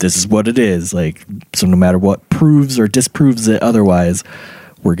 well, this is what it is. Like, so no matter what proves or disproves it otherwise,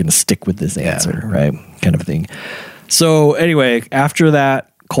 we're going to stick with this answer, right? Kind of a thing. So anyway, after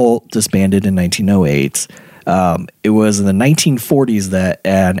that cult disbanded in 1908, it was in the 1940s that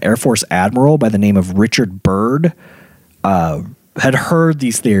an Air Force admiral by the name of Richard Byrd had heard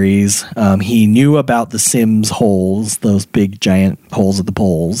these theories. He knew about the Sims holes, those big giant holes at the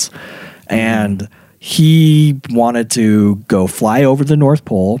poles, and he wanted to go fly over the North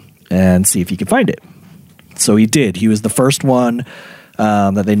Pole and see if he could find it. So he did. He was the first one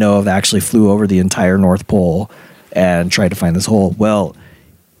that they know of that actually flew over the entire North Pole and tried to find this hole. Well,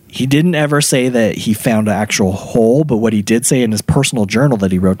 he didn't ever say that he found an actual hole, but what he did say in his personal journal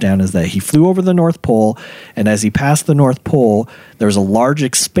that he wrote down is that he flew over the North Pole, and as he passed the North Pole, there was a large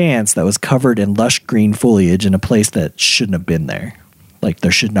expanse that was covered in lush green foliage in a place that shouldn't have been there. Like,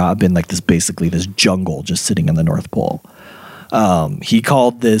 there should not have been like this, basically this jungle just sitting in the North Pole. He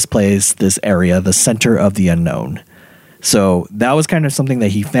called this place, this area, the center of the unknown. So that was kind of something that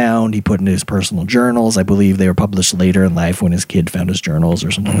he found. He put into his personal journals. I believe they were published later in life when his kid found his journals or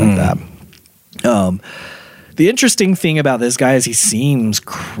something like that. The interesting thing about this guy is he seems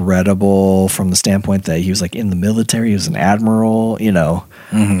credible from the standpoint that he was like in the military. He was an admiral, you know,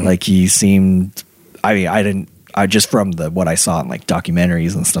 like he seemed, I mean, I just from what I saw in like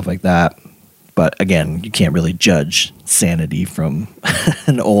documentaries and stuff like that. But again, you can't really judge sanity from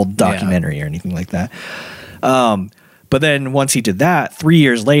an old documentary or anything like that. But then once he did that, 3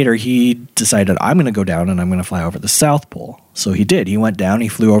 years later, he decided, I'm going to go down and I'm going to fly over the South Pole. So he did. He went down, he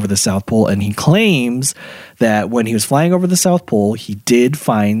flew over the South Pole, and he claims that when he was flying over the South Pole, he did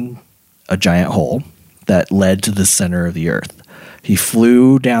find a giant hole that led to the center of the Earth. He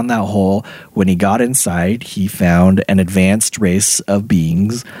flew down that hole. When he got inside, he found an advanced race of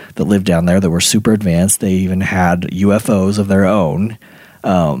beings that lived down there that were super advanced. They even had UFOs of their own.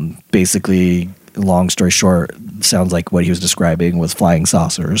 Basically, long story short, sounds like what he was describing was flying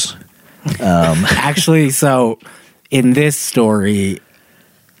saucers. Actually, so in this story,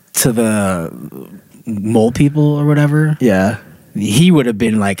 to the mole people or whatever, he would have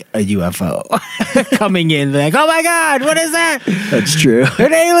been like a UFO coming in like, oh my God, what is that? That's true.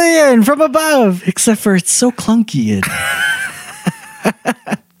 An alien from above. Except for it's so clunky and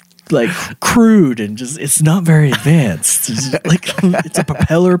like crude and just, it's not very advanced. It's like, it's a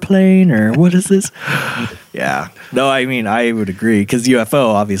propeller plane or what is this? Yeah. No, I mean, I would agree because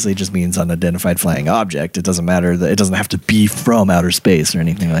UFO obviously just means unidentified flying object. It doesn't matter that it doesn't have to be from outer space or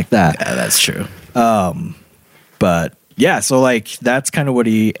anything like that. Yeah, that's true. But yeah, so like that's kind of what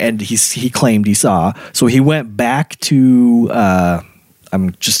he claimed he saw. So he went back to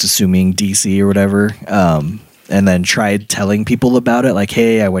I'm just assuming DC or whatever, and then tried telling people about it, like,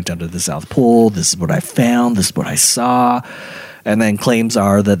 hey, I went down to the South Pole, this is what I found, this is what I saw. And then claims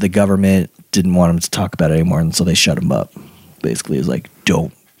are that the government didn't want him to talk about it anymore, and so they shut him up. Basically, it's like,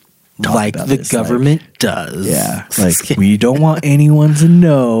 don't talk like about the this. government does. Yeah, like we don't want anyone to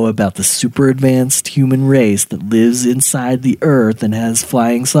know about the super advanced human race that lives inside the Earth and has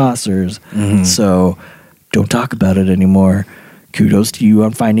flying saucers. So don't talk about it anymore. Kudos to you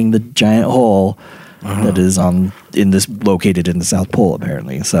on finding the giant hole that is located in the South Pole,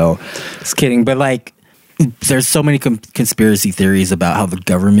 apparently. So, just kidding, but like, there's so many conspiracy theories about how the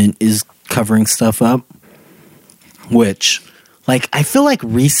government is covering stuff up, which, like, I feel like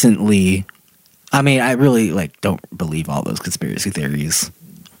recently, I mean, I really like don't believe all those conspiracy theories,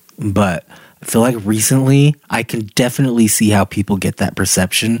 but I feel like recently I can definitely see how people get that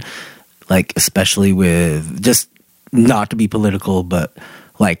perception, like, especially with, just not to be political, but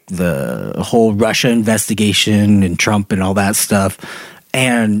like the whole Russia investigation and Trump and all that stuff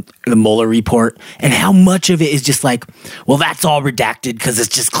and the Mueller report, and how much of it is just like, well, that's all redacted because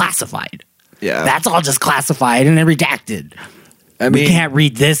it's just classified. yeah. That's all just classified and then redacted. I mean, We can't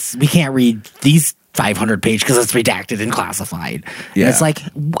read this. We can't read these 500 page because it's redacted and classified. Yeah. And it's like,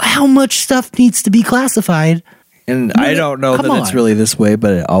 how much stuff needs to be classified? and I don't know come that it's on. really this way,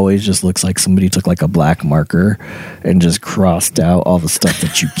 but it always just looks like somebody took like a black marker and just crossed out all the stuff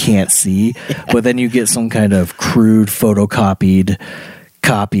that you can't see. But then you get some kind of crude photocopied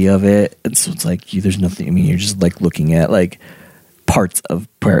copy of it. And so it's like, there's nothing. I mean, you're just like looking at like parts of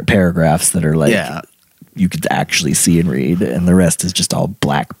paragraphs that are like, you could actually see and read. And the rest is just all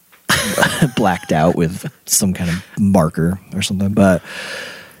blacked out with some kind of marker or something. But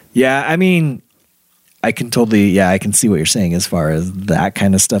yeah, I mean, I can see what you're saying as far as that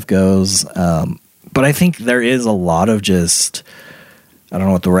kind of stuff goes. But I think there is a lot of just, I don't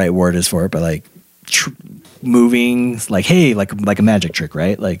know what the right word is for it, but like moving, like, hey, like a magic trick,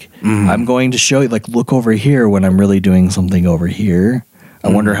 right? Like, I'm going to show you, like, look over here when I'm really doing something over here. I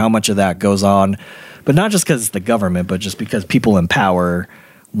wonder how much of that goes on, but not just because it's the government, but just because people in power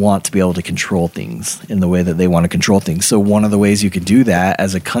want to be able to control things in the way that they want to control things. So one of the ways you can do that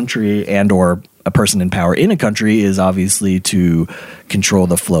as a country and or a person in power in a country is obviously to control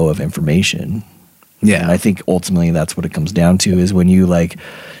the flow of information. Yeah. And I think ultimately that's what it comes down to, is when you, like,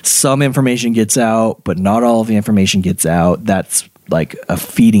 some information gets out, but not all of the information gets out. That's like a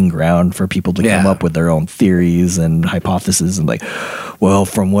feeding ground for people to come up with their own theories and hypotheses and, like, well,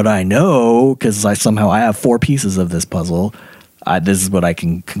 from what I know, because I have 4 pieces of this puzzle, this is what I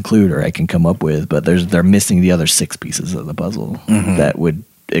can conclude or I can come up with, but they're missing the other 6 pieces of the puzzle that would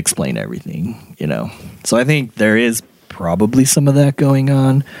explain everything, you know? So I think there is probably some of that going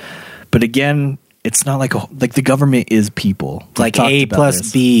on, but again, it's not like the government is people. Like A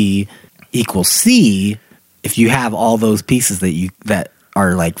plus B equals C. If you have all those pieces that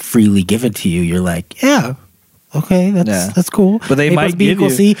are like freely given to you, you're like, yeah, okay, that's cool. But they A might plus B give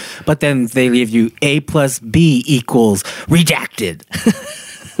equals you- C, but then they give you A plus B equals redacted.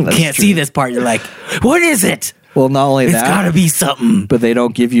 Can't see this part. You're like, what is it? Well, not only It's that, gotta be something. but they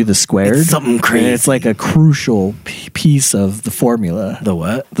don't give you the squared. It's something crazy. And it's like a crucial piece of the formula. The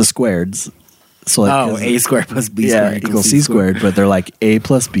what? The squareds. So like, Oh, A squared plus B squared equals C squared. But they're like A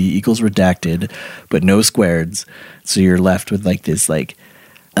plus B equals redacted, but no squareds. So you're left with like this, like,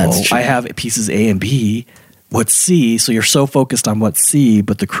 That's I true. have pieces A and B. What's C? So you're so focused on what's C,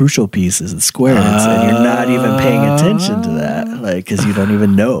 but the crucial piece is the squareds, and you're not even paying attention to that, like, because you don't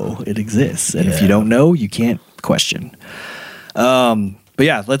even know it exists. And if you don't know, you can't question. But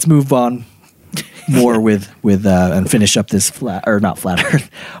yeah, let's move on more with and finish up this not flat Earth,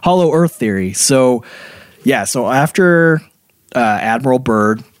 hollow Earth theory. So yeah, so after Admiral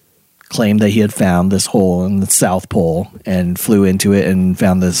Byrd claimed that he had found this hole in the South Pole and flew into it and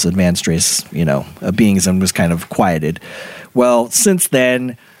found this advanced race, of beings, and was kind of quieted. Well, since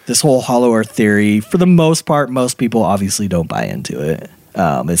then, this whole hollow Earth theory, for the most part, most people obviously don't buy into it.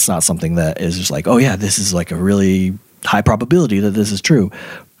 It's not something that is just like, oh yeah, this is like a really high probability that this is true.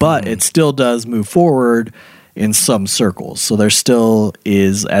 But it still does move forward in some circles. So there still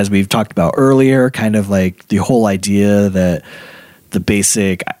is, as we've talked about earlier, kind of like the whole idea that the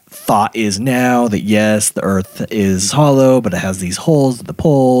basic thought is now that yes, the Earth is hollow, but it has these holes at the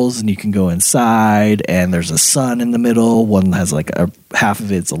poles, and you can go inside, and there's a sun in the middle. One has like half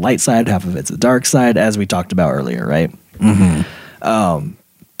of it's a light side, half of it's a dark side, as we talked about earlier, right?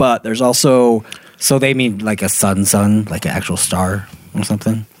 But there's also, So they mean like a sun, like an actual star or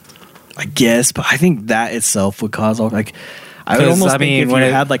something? I guess, but I think that itself would cause all, like, I would 'Cause, almost I think mean, if when you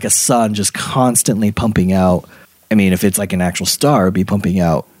it- had like a sun just constantly pumping out, I mean, if it's like an actual star, it'd be pumping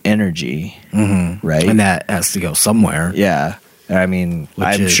out energy, right? And that has to go somewhere. Yeah. I mean,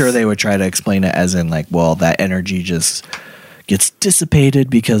 I'm sure they would try to explain it as in like, well, that energy just gets dissipated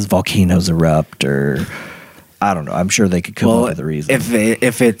because volcanoes erupt, or I don't know. I'm sure they could come up with a reason.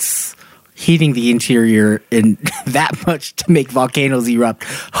 If it's heating the interior in that much to make volcanoes erupt,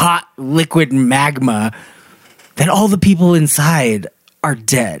 hot liquid magma, then all the people inside are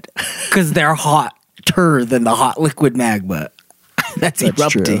dead because they're hotter than the hot liquid magma that's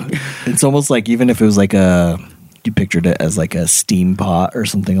erupting. True. It's almost like, even if it was like you pictured it as like a steam pot or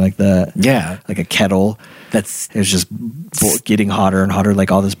something like that. Yeah. Like a kettle. That's It's just getting hotter and hotter,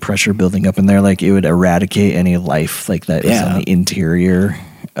 like all this pressure building up in there. Like it would eradicate any life like that is on the interior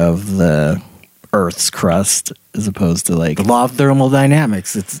of the Earth's crust, as opposed to like the law of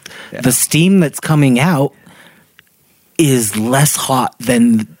thermodynamics. It's the steam that's coming out is less hot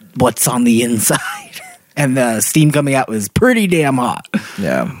than what's on the inside. And the steam coming out is pretty damn hot.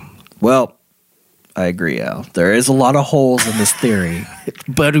 Yeah. Well, I agree, Al. There is a lot of holes in this theory.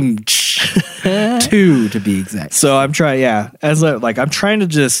 But 2 to be exact. So I'm trying, I'm trying to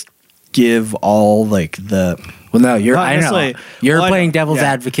just give all like the. Well, no, you're. Not I know necessarily- you're well, I playing know, devil's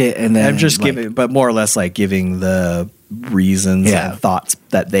yeah. advocate, and then I'm just like, giving, but more or less like giving the reasons Yeah. and thoughts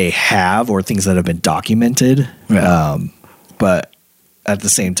that they have, or things that have been documented. Yeah. But at the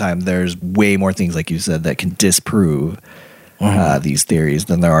same time, there's way more things, like you said, that can disprove these theories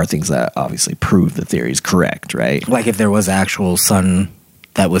than there are things that obviously prove the theory is correct, right? like if there was actual sun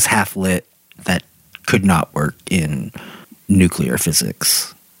that was half lit that could not work in nuclear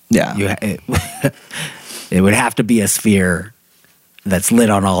physics. Yeah. It would have to be a sphere that's lit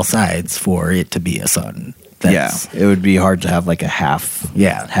on all sides for it to be a sun. That's, It would be hard to have like a half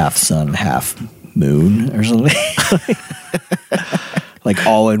sun, half moon or something. Like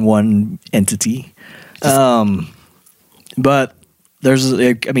all in one entity. But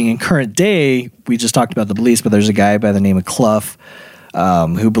in current day, we just talked about the beliefs, but there's a guy by the name of Clough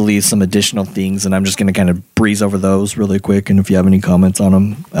who believes some additional things, and I'm just going to kind of breeze over those really quick. And if you have any comments on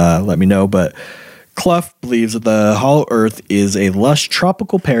them, let me know. But Clough believes that the Hollow Earth is a lush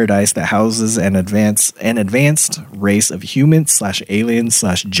tropical paradise that houses an advanced race of humans / aliens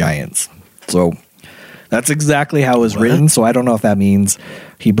 / giants. So that's exactly how it was written. So I don't know if that means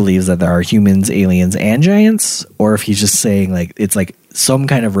he believes that there are humans, aliens, and giants, or if he's just saying like it's like some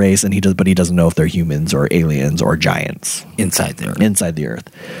kind of race, and he doesn't know if they're humans or aliens or giants inside the Earth.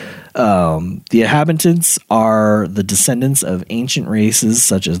 The inhabitants are the descendants of ancient races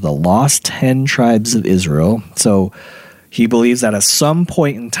such as the lost 10 tribes of Israel. So he believes that at some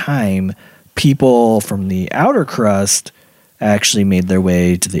point in time, people from the outer crust actually made their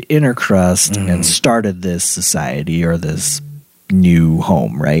way to the inner crust and started this society or this new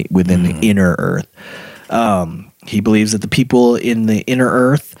home, right, within the inner earth. He believes that the people in the inner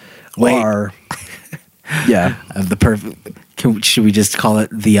earth are... Yeah. The perfect... Should we just call it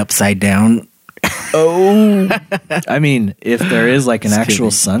the upside down? Oh, I mean, if there is like an actual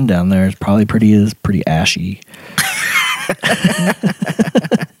sun down there, it's probably pretty ashy.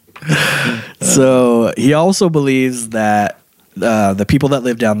 So he also believes that the people that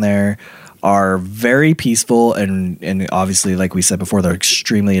live down there are very peaceful and obviously, like we said before, they're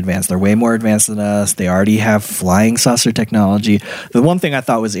extremely advanced. They're way more advanced than us. They already have flying saucer technology. The one thing I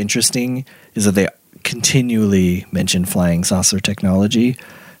thought was interesting is that they continually mention flying saucer technology.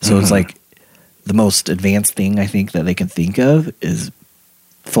 So it's like the most advanced thing I think that they can think of is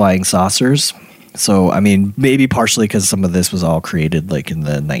flying saucers. So, I mean, maybe partially because some of this was all created like in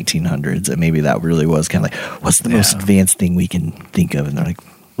the 1900s, and maybe that really was kind of like, what's the most advanced thing we can think of? And they're like,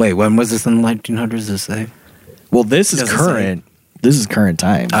 wait, when was this in the 1900s? This say? Well, this is current. This is current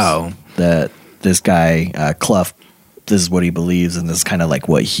times. Oh, that this guy Clough, this is what he believes, and this is kind of like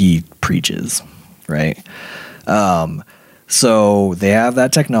what he preaches, right? So they have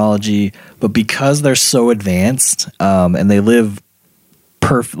that technology, but because they're so advanced, and they live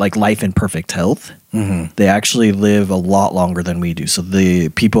life in perfect health, they actually live a lot longer than we do. So the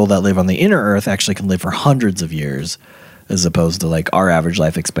people that live on the inner earth actually can live for hundreds of years, as opposed to like our average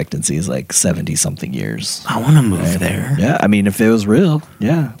life expectancy is like 70 something years. I want to move there. Yeah. I mean, if it was real,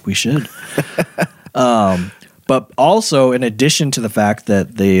 yeah, we should. But also, in addition to the fact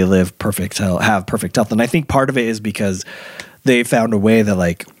that they live have perfect health, and I think part of it is because they found a way that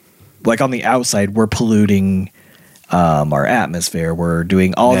like on the outside, we're polluting our atmosphere. We're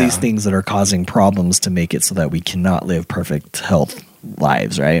doing all these things that are causing problems to make it so that we cannot live perfect health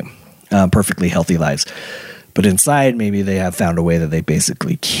lives, right? Perfectly healthy lives. But inside, maybe they have found a way that they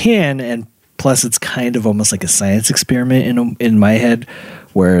basically can, and plus it's kind of almost like a science experiment in my head,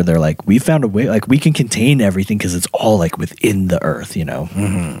 where they're like, we found a way, like we can contain everything because it's all like within the earth, you know?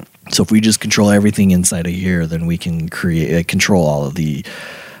 So if we just control everything inside of here, then we can control all of the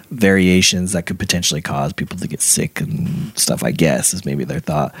variations that could potentially cause people to get sick and stuff, I guess, is maybe their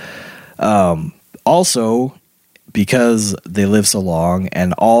thought. Also, because they live so long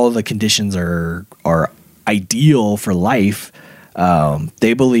and all the conditions are ideal for life,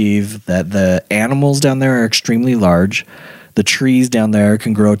 they believe that the animals down there are extremely large. The trees down there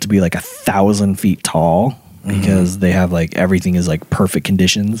can grow to be like 1,000 feet tall because they have like everything is like perfect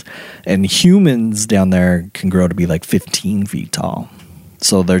conditions, and humans down there can grow to be like 15 feet tall.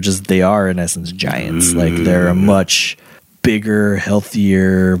 So they are in essence giants. Like they're a much bigger,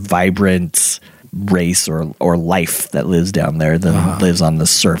 healthier, vibrant race or life that lives down there than lives on the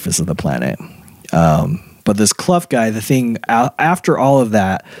surface of the planet. But this Clough guy, the thing after all of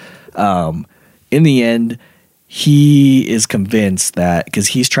that, in the end, he is convinced that because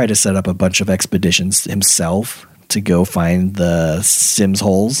he's tried to set up a bunch of expeditions himself to go find the Sims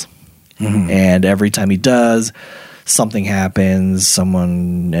holes, and every time he does, something happens.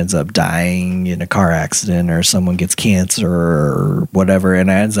 Someone ends up dying in a car accident, or someone gets cancer or whatever, and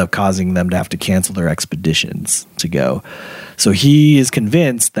it ends up causing them to have to cancel their expeditions to go. So he is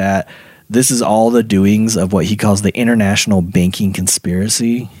convinced that this is all the doings of what he calls the international banking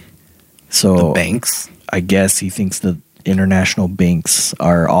conspiracy. So the banks? I guess he thinks that international banks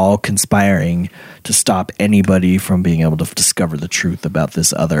are all conspiring to stop anybody from being able to discover the truth about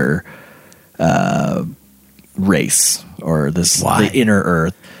this other race or the inner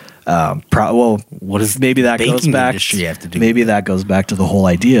earth. What does maybe that goes back? Have to do maybe that goes back to the whole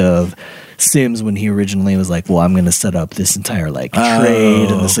idea of Sims when he originally was like, well, I'm going to set up this entire like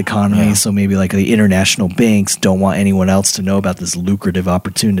trade and this economy. Yeah. So maybe like the international banks don't want anyone else to know about this lucrative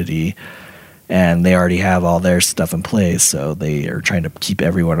opportunity, and they already have all their stuff in place. So they are trying to keep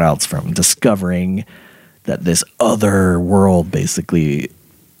everyone else from discovering that this other world basically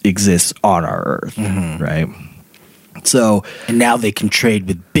exists on our Earth, right? So, And now they can trade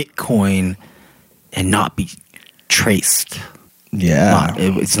with Bitcoin and not be traced. yeah.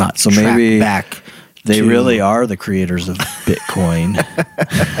 It's not So tracked maybe back. They to- really are the creators of Bitcoin.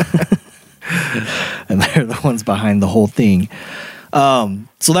 And they're the ones behind the whole thing.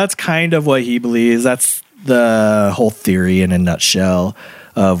 So that's kind of what he believes. That's the whole theory in a nutshell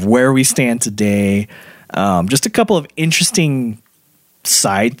of where we stand today. Just a couple of interesting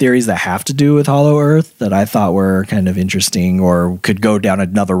side theories that have to do with Hollow Earth that I thought were kind of interesting or could go down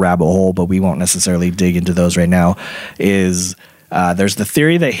another rabbit hole, but we won't necessarily dig into those right now. Is there's the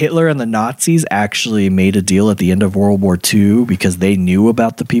theory that Hitler and the Nazis actually made a deal at the end of World War II because they knew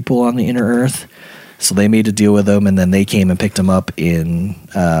about the people on the inner Earth. So they made a deal with them, and then they came and picked them up in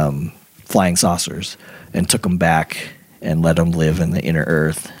flying saucers and took them back and let them live in the inner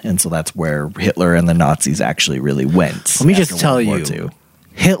Earth. And so that's where Hitler and the Nazis actually really went. Let me just after tell World War you, II.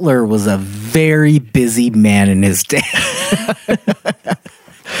 Hitler was a very busy man in his day.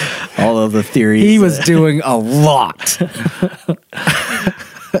 All of the theories. He was doing a lot.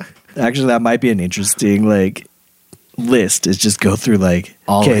 Actually, that might be an interesting list. Is just go through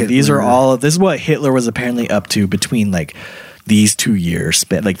All okay, these are Hitler. all. This is what Hitler was apparently up to between these 2 years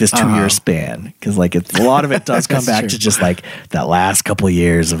span, this 2 year span, because a lot of it does come That's back true. to just that last couple of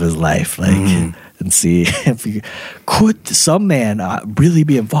years of his life, and see if could some man really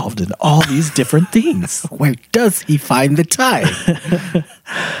be involved in all these different things. Where does he find the time?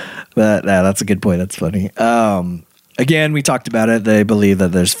 But that's a good point. That's funny. Again, we talked about it. They believe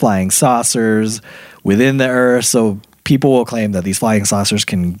that there's flying saucers within the Earth. So people will claim that these flying saucers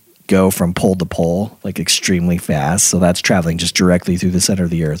can go from pole to pole extremely fast. So that's traveling just directly through the center of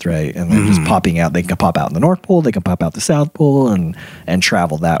the Earth, right? And then just popping out. They can pop out in the North Pole. They can pop out the South Pole and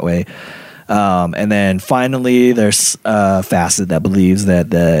travel that way. And then finally, there's a facet that believes that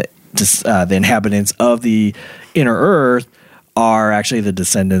the inhabitants of the inner Earth are actually the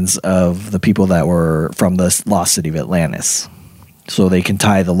descendants of the people that were from the lost city of Atlantis. So they can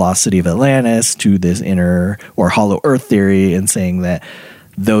tie the lost city of Atlantis to this inner or hollow Earth theory and saying that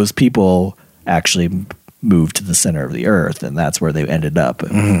those people actually moved to the center of the Earth, and that's where they ended up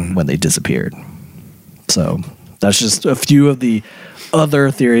when they disappeared. So that's just a few of the other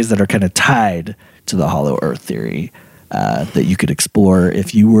theories that are kind of tied to the hollow Earth theory that you could explore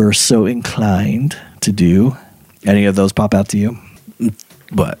if you were so inclined to do. Any of those pop out to you?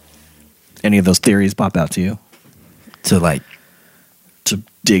 But Any of those theories pop out to you? to To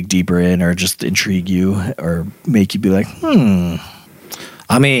dig deeper in or just intrigue you or make you be like,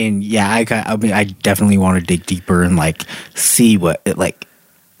 I mean, yeah, I definitely want to dig deeper and see what it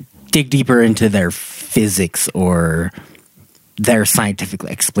dig deeper into their physics or their scientific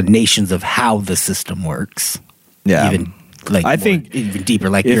explanations of how the system works. yeah. Even I think even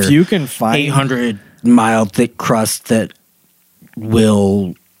deeper. if you can find 800-mile thick crust that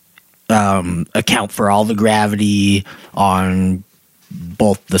will account for all the gravity on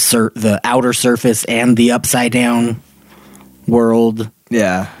both the outer surface and the upside down world.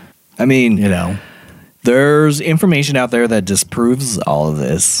 Yeah. I mean, there's information out there that disproves all of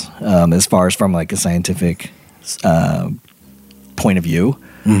this as far as from a scientific point of view.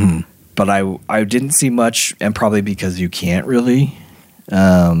 Mm-hmm. But I didn't see much, and probably because you can't really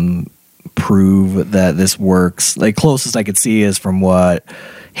prove that this works. Closest I could see is from what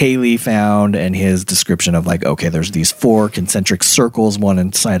Haley found and his description of okay, there's these 4 concentric circles, one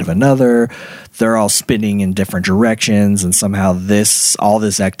inside of another. They're all spinning in different directions, and somehow all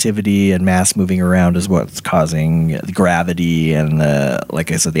this activity and mass moving around is what's causing the gravity and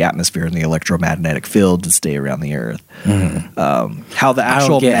like I said, the atmosphere and the electromagnetic field to stay around the Earth. How the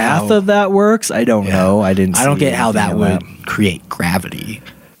actual math of that works, I don't know. I don't get how that anything would create gravity.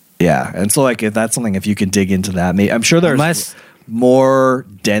 Yeah, and so if that's something, if you can dig into that, I'm sure there's more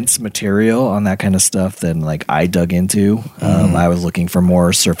dense material on that kind of stuff than I dug into. I was looking for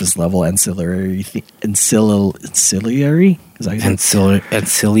more surface level ancillary. Is that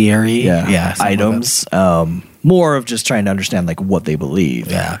Ancillary, yeah, items. More of just trying to understand what they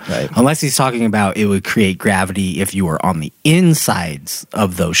believe. Yeah. Right. Unless he's talking about it would create gravity if you were on the insides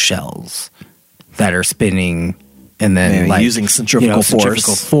of those shells that are spinning and then Maybe using centrifugal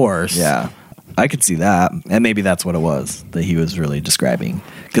force. Yeah. I could see that. And maybe that's what it was that he was really describing.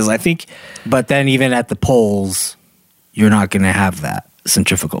 Because I think But then even at the poles, you're not going to have that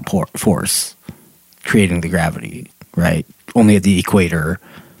centrifugal force creating the gravity, right? Only at the equator.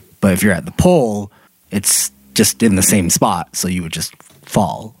 But if you're at the pole, it's just in the same spot, so you would just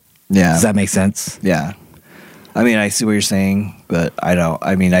fall. yeah. Does that make sense? Yeah. I mean, I see what you're saying, but I don't.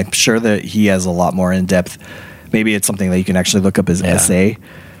 I mean, I'm sure that he has a lot more in depth. Maybe it's something that you can actually look up his essay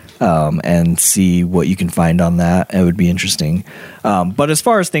and see what you can find on that. It would be interesting. But as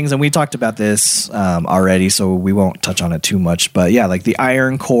far as things, and we talked about this already, so we won't touch on it too much. But yeah, like the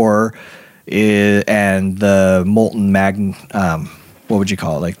iron core and the molten what would you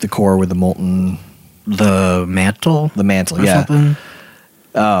call it? Like the core with the molten. The mantle? The mantle, or yeah.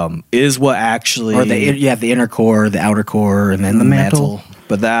 Something? Is what actually... Or you have the inner core, the outer core, and then the mantle.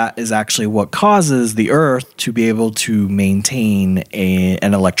 But that is actually what causes the Earth to be able to maintain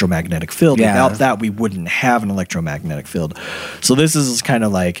an electromagnetic field. Yeah. Without that, we wouldn't have an electromagnetic field. So this is kind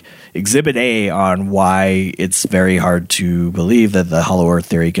of like Exhibit A on why it's very hard to believe that the hollow Earth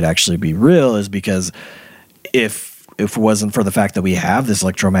theory could actually be real, is because if it wasn't for the fact that we have this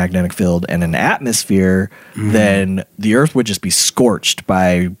electromagnetic field and an atmosphere, then the Earth would just be scorched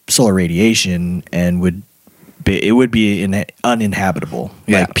by solar radiation and it would be uninhabitable.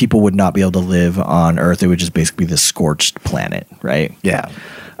 Yeah. Like people would not be able to live on Earth. It would just basically be this scorched planet, right? Yeah.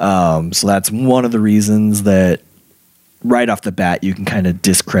 So that's one of the reasons that right off the bat you can kind of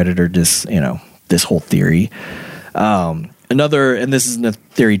discredit or this whole theory. Another, and this isn't a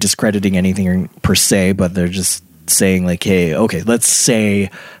theory discrediting anything per se, but they're just saying like, hey, okay, let's say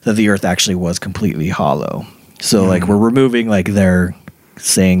that the Earth actually was completely hollow. So like we're removing, like they're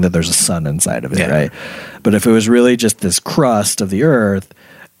saying that there's a sun inside of it, right? But if it was really just this crust of the Earth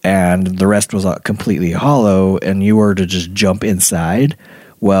and the rest was completely hollow and you were to just jump inside,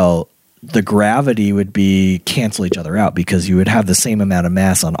 well, the gravity would be cancel each other out because you would have the same amount of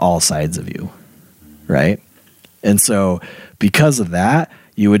mass on all sides of you, right? And so because of that,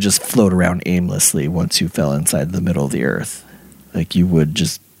 you would just float around aimlessly once you fell inside the middle of the Earth. Like you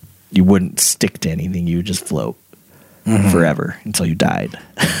wouldn't stick to anything. You would just float forever until you died.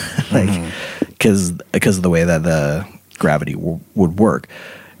 Because of the way that the gravity would work.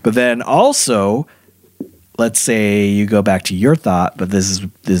 But then also, let's say you go back to your thought, but this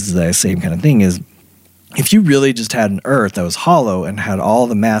is the same kind of thing, is if you really just had an Earth that was hollow and had all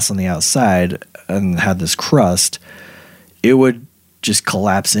the mass on the outside and had this crust, it would just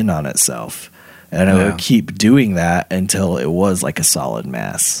collapse in on itself. And it would keep doing that until it was like a solid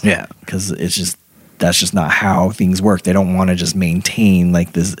mass. Yeah. Because that's just not how things work. They don't want to just maintain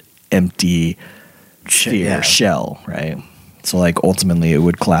like this empty shell, right? So like ultimately it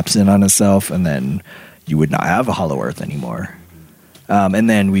would collapse in on itself and then you would not have a hollow Earth anymore. And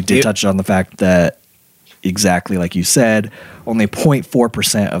then we did touch on the fact that exactly like you said, only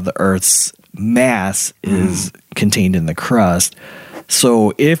 0.4% of the Earth's mass is contained in the crust.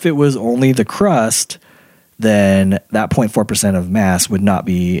 So if it was only the crust, then that 0.4% of mass would not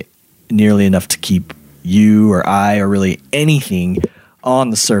be nearly enough to keep you or I or really anything on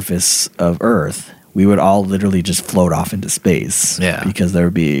the surface of Earth. We would all literally just float off into space. Yeah. Because there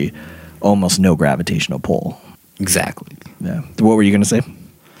would be almost no gravitational pull. Exactly. Yeah. What were you going to say?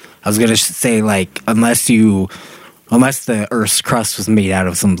 I was going to say, like, unless the Earth's crust was made out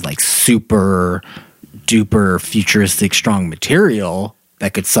of some, like, super duper futuristic strong material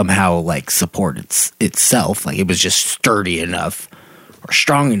that could somehow, like, support itself, like it was just sturdy enough or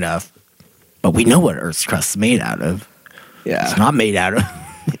strong enough. But we know what Earth's crust is made out of. Yeah. It's not made out of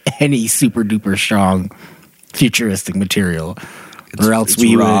any super duper strong futuristic material. Or else it's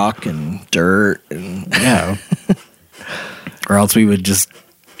we rock and dirt and or else we would just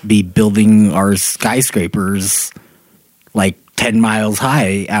be building our skyscrapers like 10 miles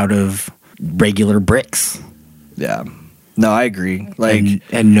high out of regular bricks. Yeah. No, I agree. Like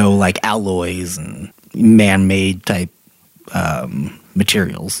and no like alloys and man-made type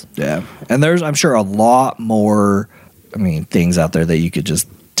materials. Yeah. And there's, I'm sure, a lot more, things out there that you could just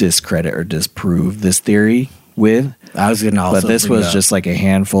discredit or disprove this theory with. I was going to also But this was just like a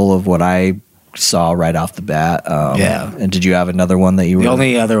handful of what I saw right off the bat. And did you have another one that you were... The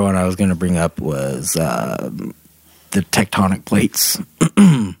only other one I was going to bring up was the tectonic plates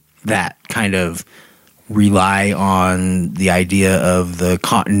that kind of rely on the idea of the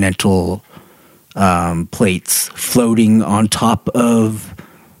continental plates floating on top of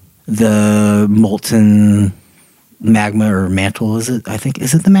the molten magma or mantle. Is it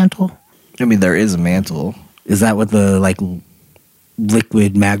the mantle? there is a mantle. Is that what the like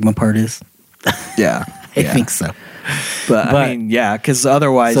liquid magma part is? Yeah. I think so. But because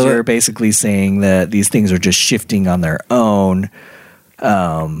otherwise you're basically saying that these things are just shifting on their own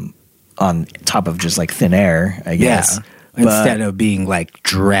on top of just like thin air, I guess. Yeah. Instead of being like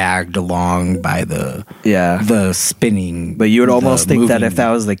dragged along by the spinning. But you would almost think that if that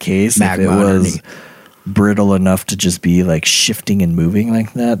was the case, if it was brittle enough to just be like shifting and moving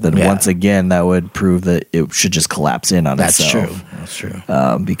like that, then once again that would prove that it should just collapse in on itself. That's true.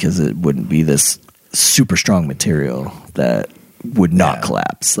 Because it wouldn't be this super strong material that would not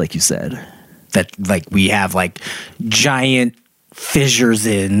collapse, like you said. That like we have like giant fissures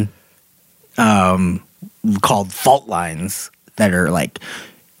in called fault lines that are like,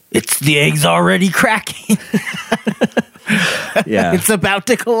 it's the egg's already cracking. Yeah, it's about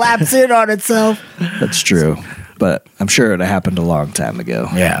to collapse in on itself. That's true, but I'm sure it happened a long time ago.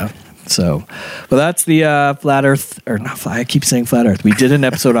 Yeah. So, well, that's the flat Earth, or not. I keep saying flat Earth. We did an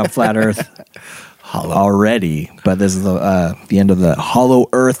episode on flat Earth already, but this is the end of the hollow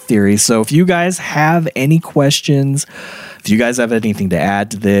Earth theory. So, if you guys have any questions, if you guys have anything to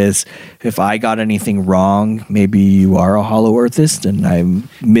add to this, if I got anything wrong, maybe you are a hollow Earthist and I'm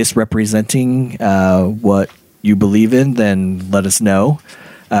misrepresenting what you believe in, then let us know.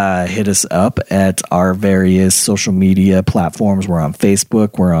 Hit us up at our various social media platforms. We're on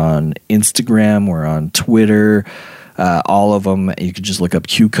Facebook, we're on Instagram, we're on Twitter, all of them. You can just look up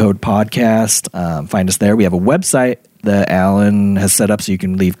Q Code Podcast, find us there. We have a website that Alan has set up so you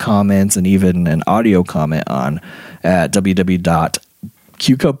can leave comments and even an audio comment on at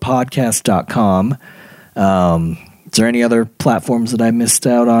www.qcodepodcast.com. Is there any other platforms that I missed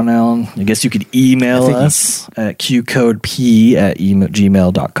out on, Alan? I guess you could email us at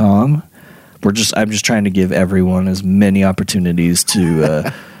qcodep@gmail.com. I'm just trying to give everyone as many opportunities to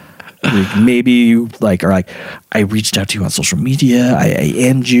maybe like I reached out to you on social media, I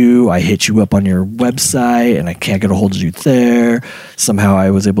AM'd you, I hit you up on your website and I can't get a hold of you there. Somehow I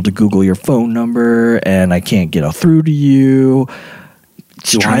was able to Google your phone number and I can't get through to you.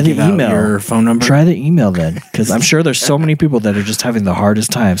 Try the email. Your phone number. Try the email then, because I'm sure there's so many people that are just having the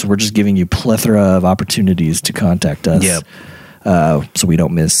hardest time. So we're just giving you plethora of opportunities to contact us. Yep. So we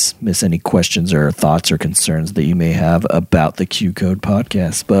don't miss any questions or thoughts or concerns that you may have about the Q Code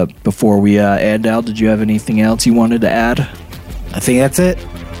Podcast. But before we end, Al, did you have anything else you wanted to add? I think that's it.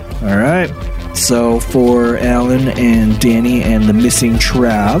 All right. So for Alan and Danny and the missing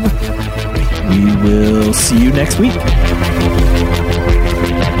Trav, we will see you next week.